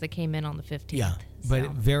reading things that came in on the 15th. Yeah,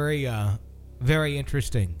 but very, very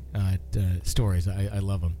interesting stories. I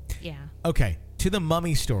love them. Yeah. Okay. To the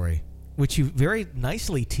mummy story, which you very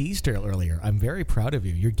nicely teased earlier. I'm very proud of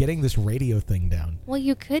you. You're getting this radio thing down. Well,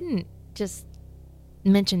 you couldn't just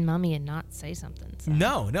mention mummy and not say something. So.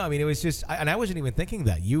 No. I mean, it was just, and I wasn't even thinking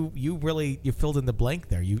that. You filled in the blank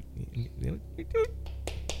there.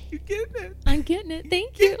 You getting it? I'm getting it.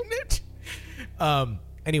 Thank you. Getting it?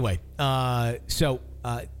 Anyway,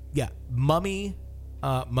 Mummy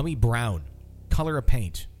Brown, color of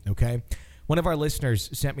paint. Okay. One of our listeners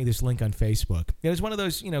sent me this link on Facebook. It was one of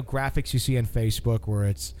those, graphics you see on Facebook where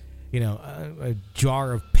it's, a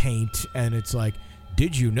jar of paint and it's like,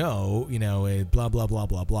 did you know, blah, blah, blah,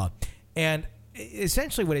 blah, blah. And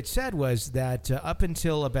essentially what it said was that up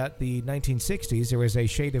until about the 1960s, there was a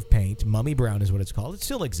shade of paint. Mummy Brown is what it's called. It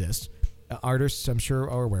still exists. Artists, I'm sure,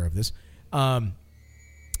 are aware of this. And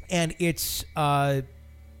it's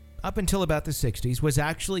up until about the 60s was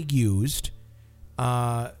actually used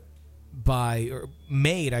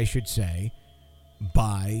made, I should say,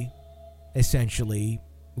 by essentially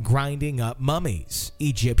grinding up mummies,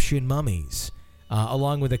 Egyptian mummies,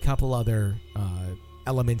 along with a couple other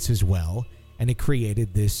elements as well. And it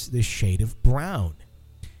created this shade of brown.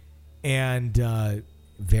 And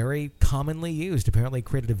very commonly used. Apparently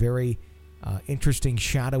created a very interesting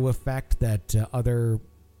shadow effect that other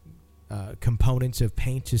components of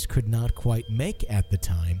paint just could not quite make at the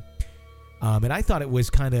time. And I thought it was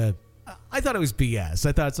BS.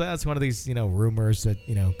 I thought that's one of these, rumors that,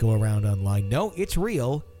 go around online. No, it's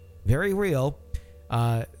real. Very real.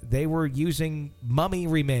 They were using mummy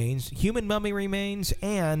remains, human mummy remains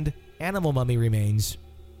and animal mummy remains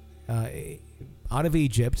out of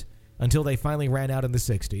Egypt until they finally ran out in the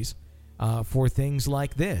 60s for things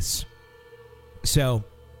like this. So,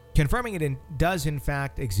 confirming it does in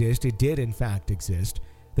fact exist. It did in fact exist.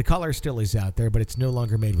 The color still is out there, but it's no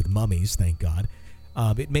longer made with mummies, thank God.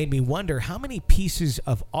 It made me wonder how many pieces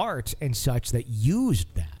of art and such that used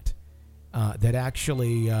that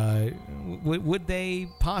actually, would they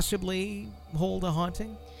possibly hold a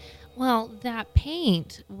haunting? Well, that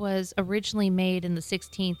paint was originally made in the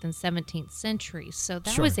 16th and 17th centuries, so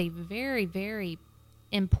that was a very, very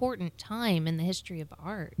important time in the history of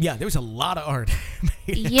art. Yeah, there was a lot of art.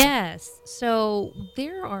 Yes, so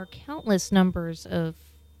there are countless numbers of,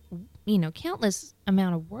 countless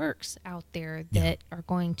amount of works out there that are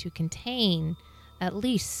going to contain at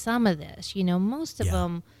least some of this. Most of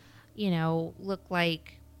them, look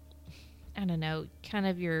like, I don't know, kind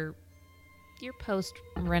of your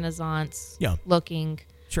post-Renaissance looking,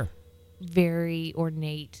 very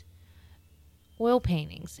ornate oil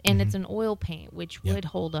paintings. And it's an oil paint, which would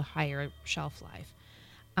hold a higher shelf life.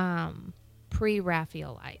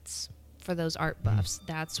 Pre-Raphaelites, for those art buffs,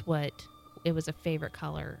 that's what it was a favorite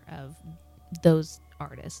color of those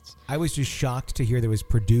artists. I was just shocked to hear that it was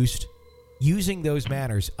produced using those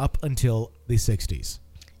manners up until the 60s.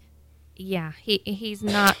 Yeah, he's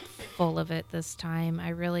not full of it this time.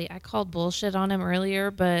 I called bullshit on him earlier,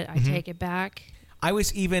 but I take it back. I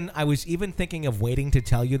was even thinking of waiting to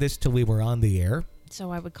tell you this till we were on the air.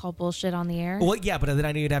 So I would call bullshit on the air? Well, yeah, but then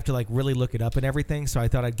I knew you'd have to really look it up and everything, so I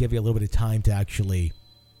thought I'd give you a little bit of time to actually,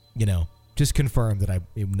 just confirm that I'm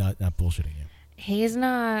not bullshitting you. He's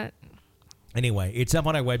not. Anyway, it's up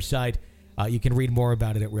on our website. You can read more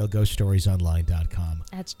about it at realghoststoriesonline.com.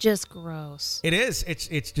 That's just gross. It is.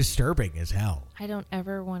 It's disturbing as hell. I don't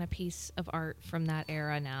ever want a piece of art from that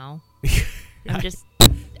era now. I'm just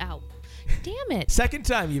out. Damn it. Second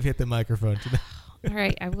time you've hit the microphone today. All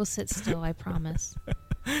right, I will sit still, I promise.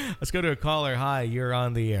 Let's go to a caller. Hi, you're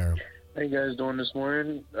on the air. How you guys doing this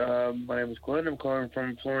morning? My name is Glenn. I'm calling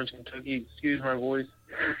from Florence, Kentucky. Excuse my voice.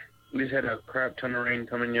 We just had a crap ton of rain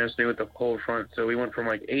coming yesterday with the cold front, so we went from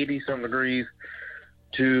 80-some degrees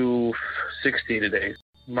to 60 today.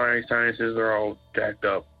 My sinuses are all jacked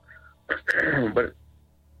up. But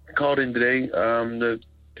I called in today to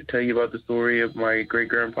tell you about the story of my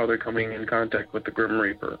great-grandfather coming in contact with the Grim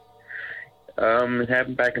Reaper. It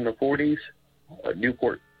happened back in the 40s.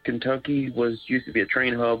 Newport, Kentucky used to be a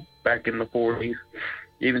train hub back in the 40s.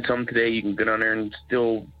 Even some today, you can get on there and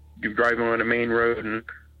still you're driving on a main road and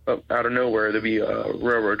out of nowhere there'd be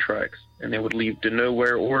railroad tracks, and they would lead to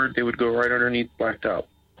nowhere, or they would go right underneath blacktop.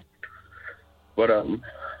 But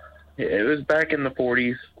it was back in the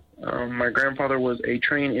 40s. My grandfather was a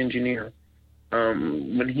train engineer.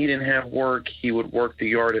 When he didn't have work, he would work the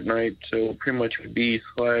yard at night, so pretty much would be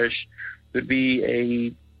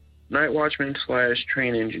a night watchman /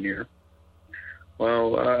 train engineer.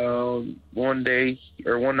 Well, one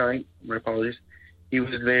night, my apologies, he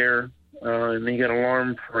was there, and he got an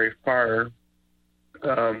alarm for a fire.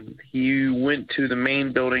 He went to the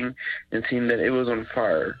main building and seen that it was on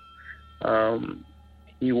fire.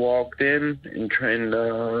 He walked in, and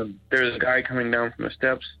there was a guy coming down from the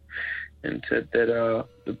steps, and said that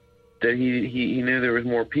he knew there was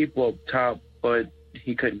more people up top, but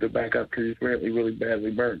he couldn't go back up because he was really, really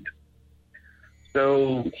badly burned.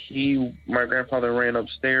 So my grandfather ran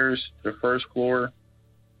upstairs to the first floor,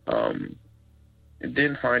 It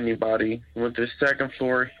didn't find anybody. He went to the second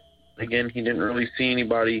floor. Again, he didn't really see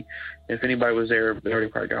anybody. If anybody was there, they already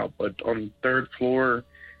probably got out. But on the third floor,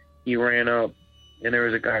 he ran up, and there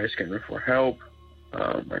was a guy screaming for help.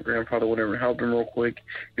 My grandfather went over and helped him real quick.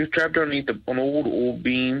 He was trapped underneath an old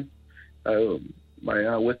beam.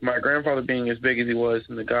 With my grandfather being as big as he was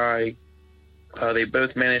and the guy, they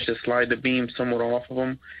both managed to slide the beam somewhat off of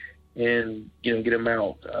him and get him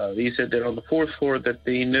out. He said that on the fourth floor that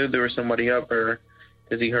they knew there was somebody up there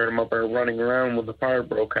because he heard him up there running around when the fire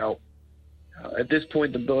broke out. At this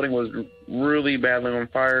point, the building was really badly on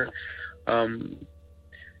fire.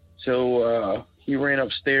 So he ran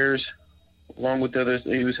upstairs along with the others.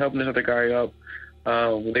 He was helping this other guy up.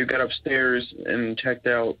 They got upstairs and checked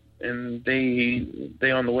out, and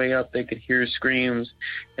they on the way up, they could hear screams.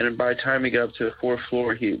 And by the time he got up to the fourth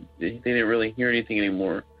floor, they didn't really hear anything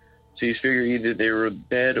anymore. So you figure either they were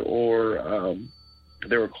dead or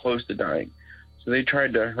they were close to dying. So they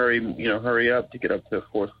tried to hurry up to get up to the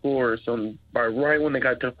fourth floor. So right when they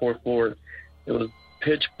got to the fourth floor, it was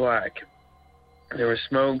pitch black. There was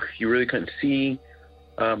smoke. You really couldn't see.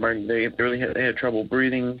 They had trouble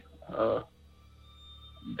breathing.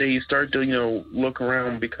 They started to look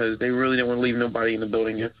around because they really didn't want to leave nobody in the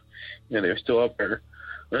building if they were still up there.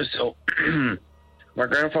 So my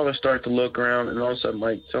grandfather started to look around, and all of a sudden,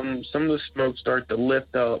 like some of the smoke started to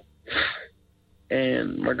lift up.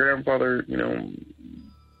 And my grandfather, didn't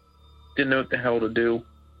know what the hell to do.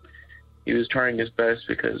 He was trying his best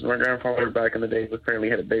because my grandfather back in the day apparently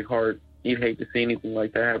had a big heart. He'd hate to see anything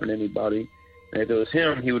like that happen to anybody. And if it was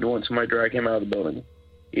him, he would want somebody to drag him out of the building,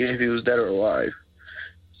 even if he was dead or alive.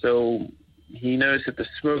 So he noticed that the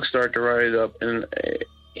smoke started to rise up, and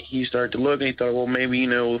he started to look, and he thought, well, maybe,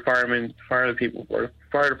 fire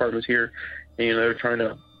department's here, and, they're trying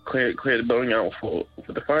to clear the building out for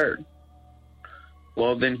the fire.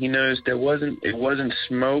 Well, then he noticed it wasn't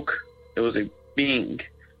smoke. It was a being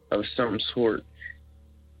of some sort.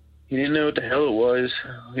 He didn't know what the hell it was.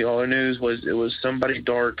 All he knew was it was somebody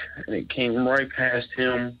dark, and it came right past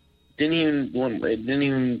him. It didn't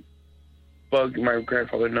even bug my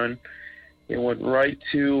grandfather none. It went right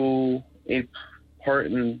to a part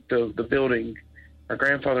in the building. My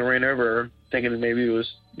grandfather ran over, thinking maybe it was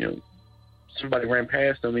somebody ran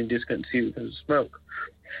past him and just couldn't see because of smoke.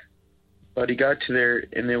 But he got to there,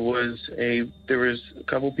 and there was a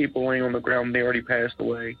couple people laying on the ground. They already passed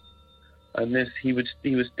away. And he was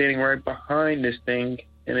standing right behind this thing,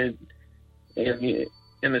 and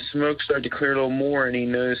the smoke started to clear a little more, and he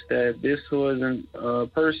noticed that this wasn't a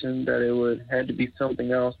person, that it had to be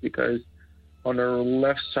something else, because on the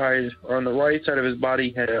left side or on the right side of his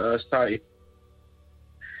body he had a scythe,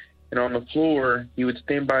 and on the floor he would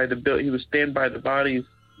stand by the bodies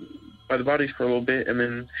for a little bit, and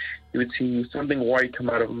then you would see something white come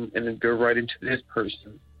out of him and then go right into this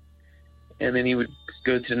person. And then he would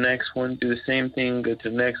go to the next one, do the same thing, go to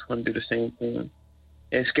the next one, do the same thing. And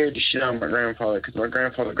it scared the shit out of my grandfather, because my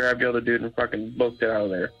grandfather grabbed the other dude and fucking booked it out of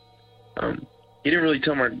there. He didn't really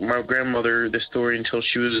tell my grandmother this story until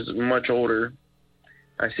she was much older.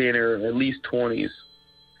 I say in her at least 20s.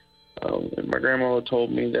 And my grandmother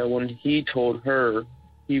told me that when he told her,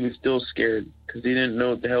 he was still scared because he didn't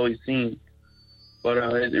know what the hell he'd seen. But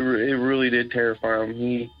it really did terrify him.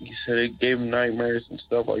 He said it gave him nightmares and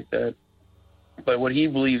stuff like that. But what he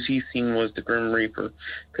believes he's seen was the Grim Reaper,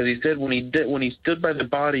 because he said when he stood by the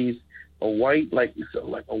bodies, a white like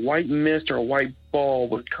a white mist or a white ball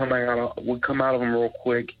would come out of him real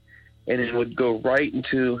quick, and it would go right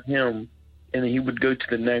into him, and then he would go to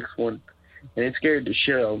the next one, and it scared the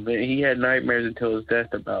shit out of him. He had nightmares until his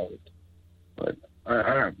death about it. But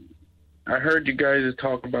I heard you guys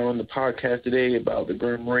talk about on the podcast today about the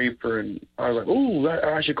Grim Reaper, and I was like, ooh,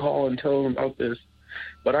 I should call and tell them about this.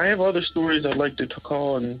 But I have other stories I'd like to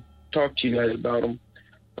call and talk to you guys about them.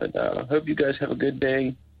 But I hope you guys have a good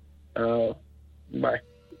day. Bye.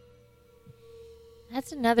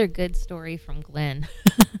 That's another good story from Glenn.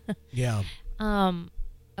 Yeah.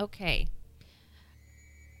 Okay.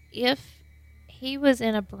 If he was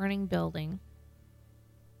in a burning building,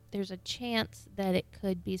 there's a chance that it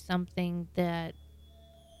could be something that,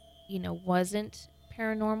 wasn't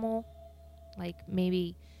paranormal. Like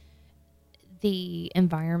maybe the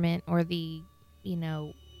environment or the,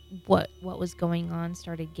 what was going on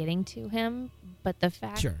started getting to him. But the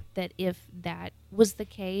fact that if that was the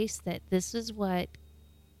case, that this is what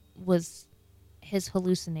was his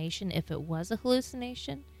hallucination, if it was a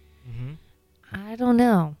hallucination, I don't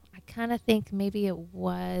know. I kind of think maybe it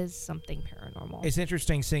was something paranormal. It's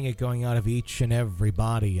interesting seeing it going out of each and every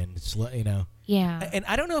body, and it's, Yeah. And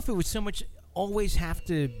I don't know if it was so much always have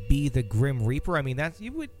to be the Grim Reaper? I mean,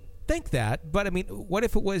 you would think that, but I mean, what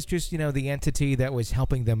if it was just, the entity that was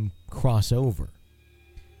helping them cross over?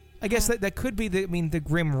 I guess that could be the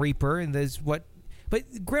Grim Reaper, and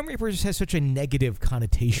but Grim Reaper just has such a negative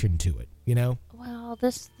connotation to it, Well,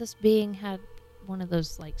 this being had one of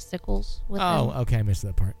those like sickles with him. Okay, I missed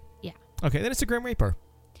that part. Yeah. Okay, then it's a Grim Reaper.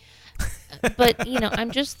 But,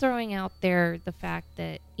 I'm just throwing out there the fact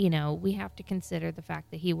that, we have to consider the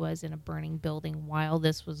fact that he was in a burning building while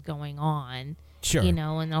this was going on. Sure.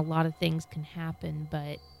 And a lot of things can happen,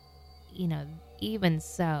 but, even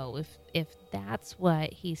so, if that's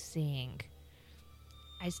what he's seeing,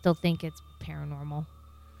 I still think it's paranormal.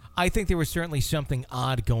 I think there was certainly something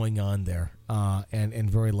odd going on there, and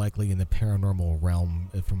very likely in the paranormal realm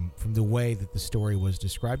from the way that the story was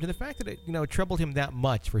described, and the fact that it troubled him that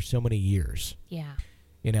much for so many years. Yeah.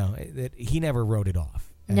 That he never wrote it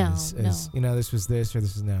off. No. This was this or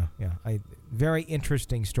this is no. Yeah. Very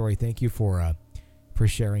interesting story. Thank you for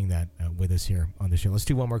sharing that with us here on the show. Let's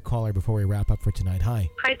do one more caller before we wrap up for tonight. Hi.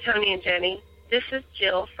 Hi, Tony and Jenny. This is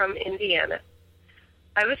Jill from Indiana.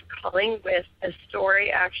 I was calling with a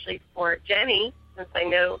story actually for Jenny, since I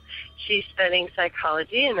know she's studying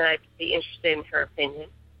psychology and I'd be interested in her opinion.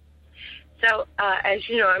 So, as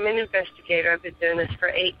you know, I'm an investigator. I've been doing this for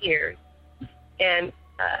 8 years. And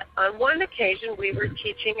on one occasion, we were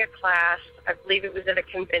teaching a class. I believe it was at a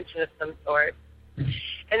convention of some sort.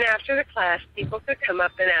 And after the class, people could come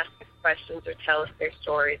up and ask us questions or tell us their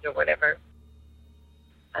stories or whatever.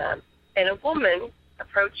 And a woman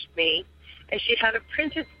approached me, and she had a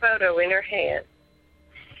printed photo in her hand.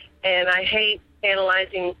 And I hate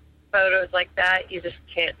analyzing photos like that. You just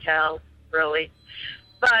can't tell, really.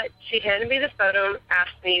 But she handed me the photo and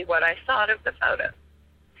asked me what I thought of the photo,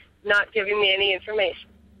 not giving me any information.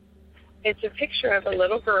 It's a picture of a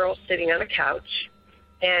little girl sitting on a couch,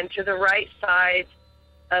 and to the right side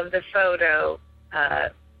of the photo,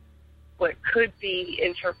 what could be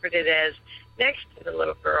interpreted as next to the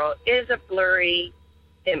little girl is a blurry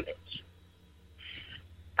image.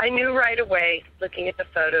 I knew right away, looking at the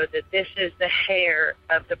photo, that this is the hair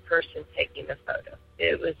of the person taking the photo.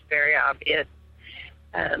 It was very obvious.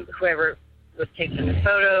 Whoever was taking the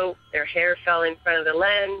photo, their hair fell in front of the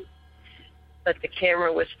lens, but the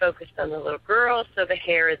camera was focused on the little girl, so the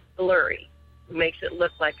hair is blurry. It makes it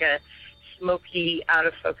look like a smoky,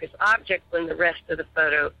 out-of-focus object when the rest of the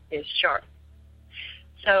photo is sharp.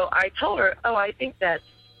 So I told her, I think that's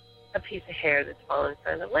a piece of hair that's fallen in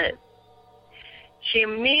front of the lens. She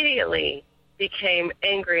immediately became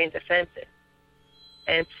angry and defensive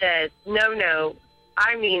and said, no,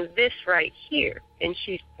 I mean this right here. And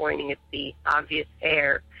she's pointing at the obvious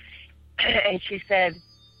hair. And she said,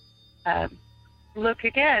 look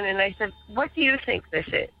again. And I said, what do you think this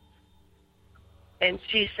is? And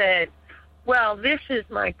she said, well, this is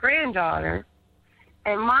my granddaughter,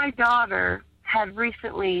 and my daughter had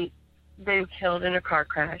recently been killed in a car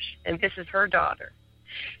crash, and this is her daughter.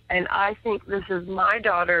 And I think this is my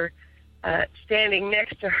daughter standing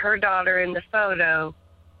next to her daughter in the photo,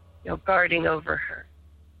 guarding over her.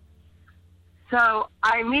 So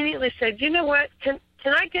I immediately said, you know what, can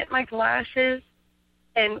I get my glasses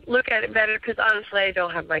and look at it better? Because honestly, I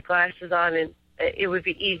don't have my glasses on, and it would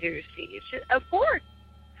be easier to see. She said, of course.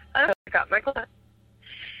 I got my glasses.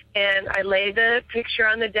 And I laid the picture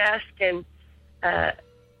on the desk, and I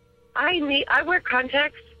wear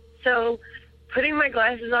contacts, so putting my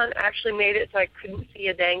glasses on actually made it so I couldn't see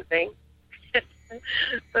a dang thing.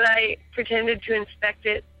 But I pretended to inspect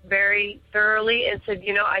it very thoroughly and said,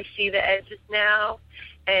 I see the edges now,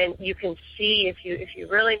 and you can see if you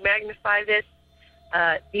really magnify this,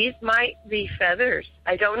 these might be feathers.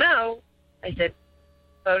 I don't know. I said,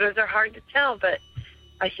 photos are hard to tell, but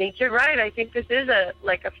I think you're right. I think this is a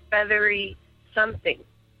feathery something.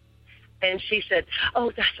 And she said,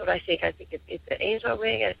 oh, that's what I think. I think it's an angel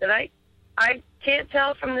wing. I said, I can't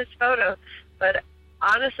tell from this photo, but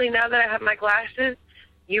honestly, now that I have my glasses,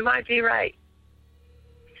 you might be right.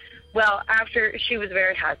 Well, after she was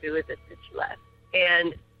very happy with it, that she left.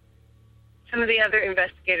 And some of the other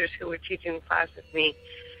investigators who were teaching the class with me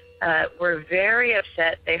were very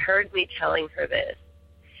upset. They heard me telling her this.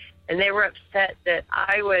 And they were upset that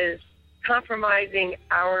I was compromising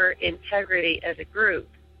our integrity as a group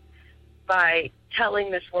by telling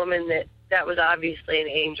this woman that was obviously an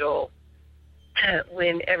angel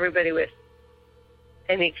when everybody with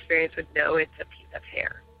any experience would know it's a piece of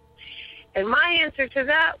hair. And my answer to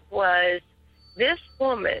that was, this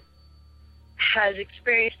woman has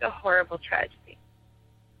experienced a horrible tragedy.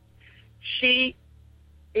 She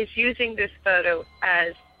is using this photo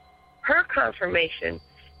as her confirmation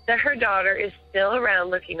that her daughter is still around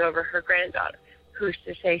looking over her granddaughter. Who's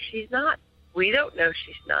to say she's not? We don't know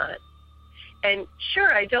she's not. And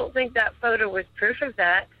sure, I don't think that photo was proof of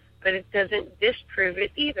that, but it doesn't disprove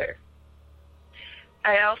it either.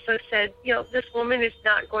 I also said, this woman is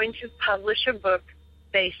not going to publish a book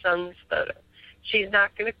based on this photo. She's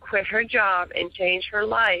not going to quit her job and change her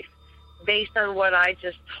life based on what I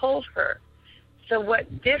just told her. So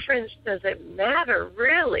what difference does it matter,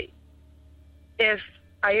 really, if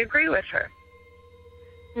I agree with her?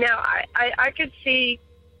 Now, I could see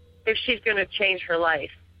if she's going to change her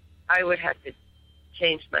life, I would have to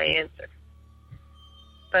change my answer.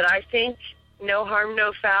 But I think no harm,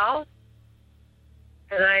 no foul,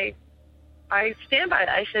 and I stand by it.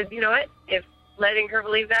 I said, you know what, if letting her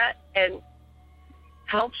believe that and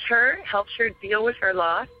helps her deal with her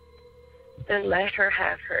loss, then let her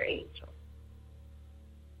have her angel.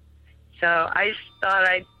 So I just thought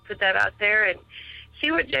I'd put that out there and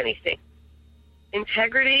see what Jenny thinks.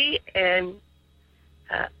 Integrity and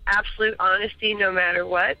absolute honesty no matter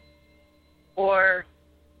what, or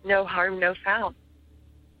no harm, no foul.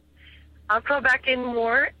 I'll call back in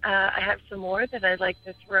more. I have some more that I'd like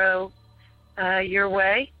to throw your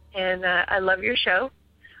way, and I love your show.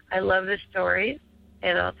 I love the stories,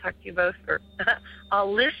 and I'll talk to you both, or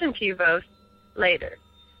I'll listen to you both later.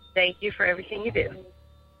 Thank you for everything you do.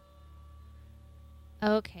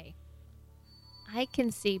 Okay. I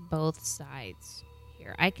can see both sides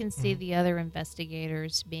here. I can see the other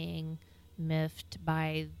investigators being miffed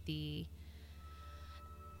by the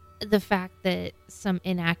fact that some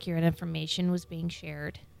inaccurate information was being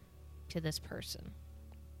shared to this person.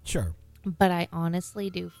 Sure. But I honestly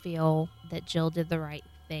do feel that Jill did the right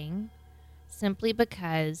thing, simply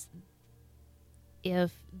because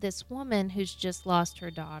if this woman who's just lost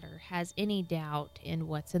her daughter has any doubt in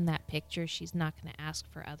what's in that picture, she's not going to ask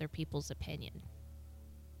for other people's opinion.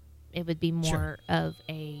 It would be more of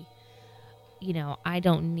a, I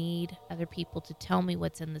don't need other people to tell me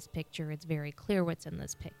what's in this picture. It's very clear what's in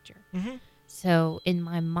this picture. Mm-hmm. So in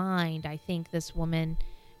my mind, I think this woman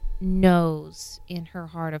knows in her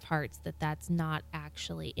heart of hearts that that's not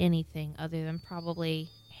actually anything other than probably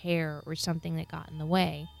hair or something that got in the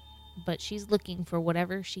way. But she's looking for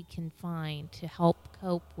whatever she can find to help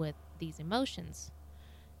cope with these emotions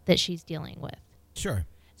that she's dealing with. Sure.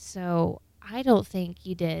 So I don't think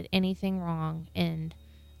you did anything wrong in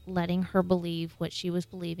letting her believe what she was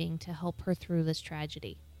believing to help her through this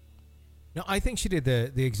tragedy. No, I think she did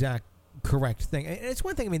the exact correct thing. And it's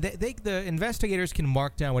one thing, I mean, the investigators can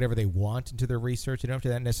mark down whatever they want into their research. They don't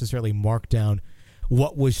have to necessarily mark down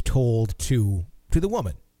what was told to the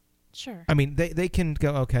woman. Sure. I mean, they can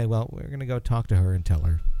go, okay, well, we're going to go talk to her and tell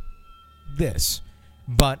her this.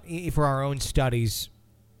 But for our own studies,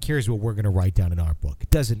 here's what we're going to write down in our book. It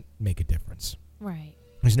doesn't make a difference. Right.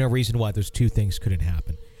 There's no reason why those two things couldn't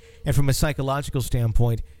happen. And from a psychological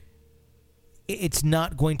standpoint, it's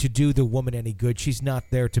not going to do the woman any good. She's not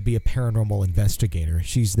there to be a paranormal investigator.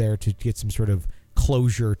 She's there to get some sort of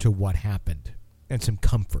closure to what happened and some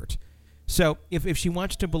comfort. So if she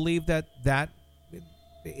wants to believe that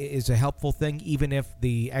is a helpful thing, even if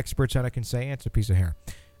the experts on it can say it's a piece of hair,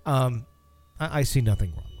 I see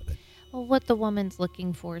nothing wrong with it. Well, what the woman's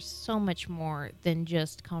looking for is so much more than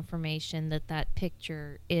just confirmation that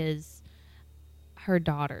picture is her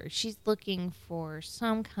daughter. She's looking for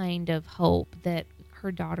some kind of hope that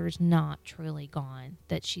her daughter's not truly gone,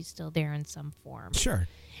 that she's still there in some form. Sure.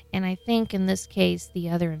 And I think in this case,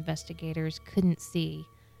 the other investigators couldn't see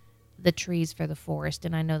the trees for the forest,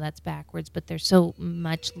 and I know that's backwards, but they're so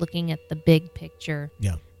much looking at the big picture.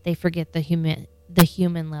 Yeah. They forget the human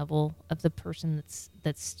level of the person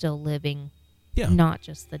that's still living, not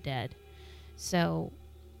just the dead. So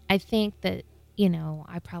I think that,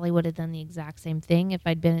 I probably would have done the exact same thing if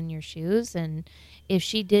I'd been in your shoes. And if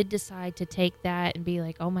she did decide to take that and be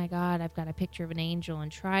like, oh my God, I've got a picture of an angel,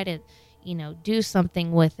 and try to, do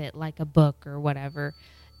something with it, like a book or whatever,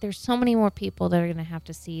 there's so many more people that are going to have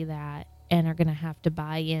to see that and are going to have to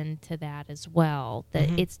buy into that as well, that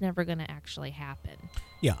it's never going to actually happen.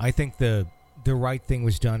 Yeah, I think the right thing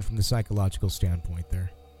was done from the psychological standpoint there.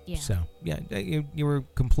 Yeah. So, yeah, you were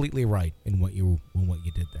completely right in what you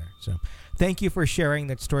did there. So, thank you for sharing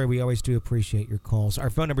that story. We always do appreciate your calls. Our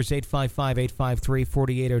phone number is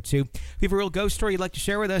 855-853-4802. If you have a real ghost story you'd like to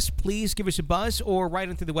share with us, please give us a buzz or write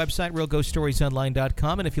in through the website,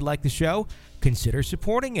 realghoststoriesonline.com. And if you like the show, consider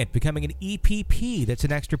supporting it, becoming an EPP. That's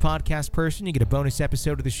an extra podcast person. You get a bonus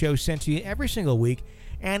episode of the show sent to you every single week,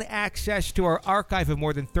 and access to our archive of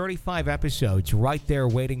more than 35 episodes right there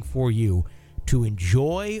waiting for you to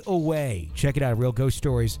enjoy away. Check it out,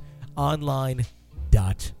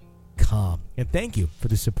 realghoststoriesonline.com. gmail.com. And thank you for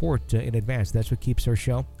the support in advance. That's what keeps our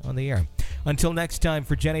show on the air. Until next time,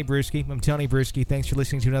 for Jenny Brewski, I'm Tony Brewski. Thanks for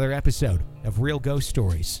listening to another episode of Real Ghost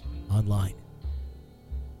Stories Online.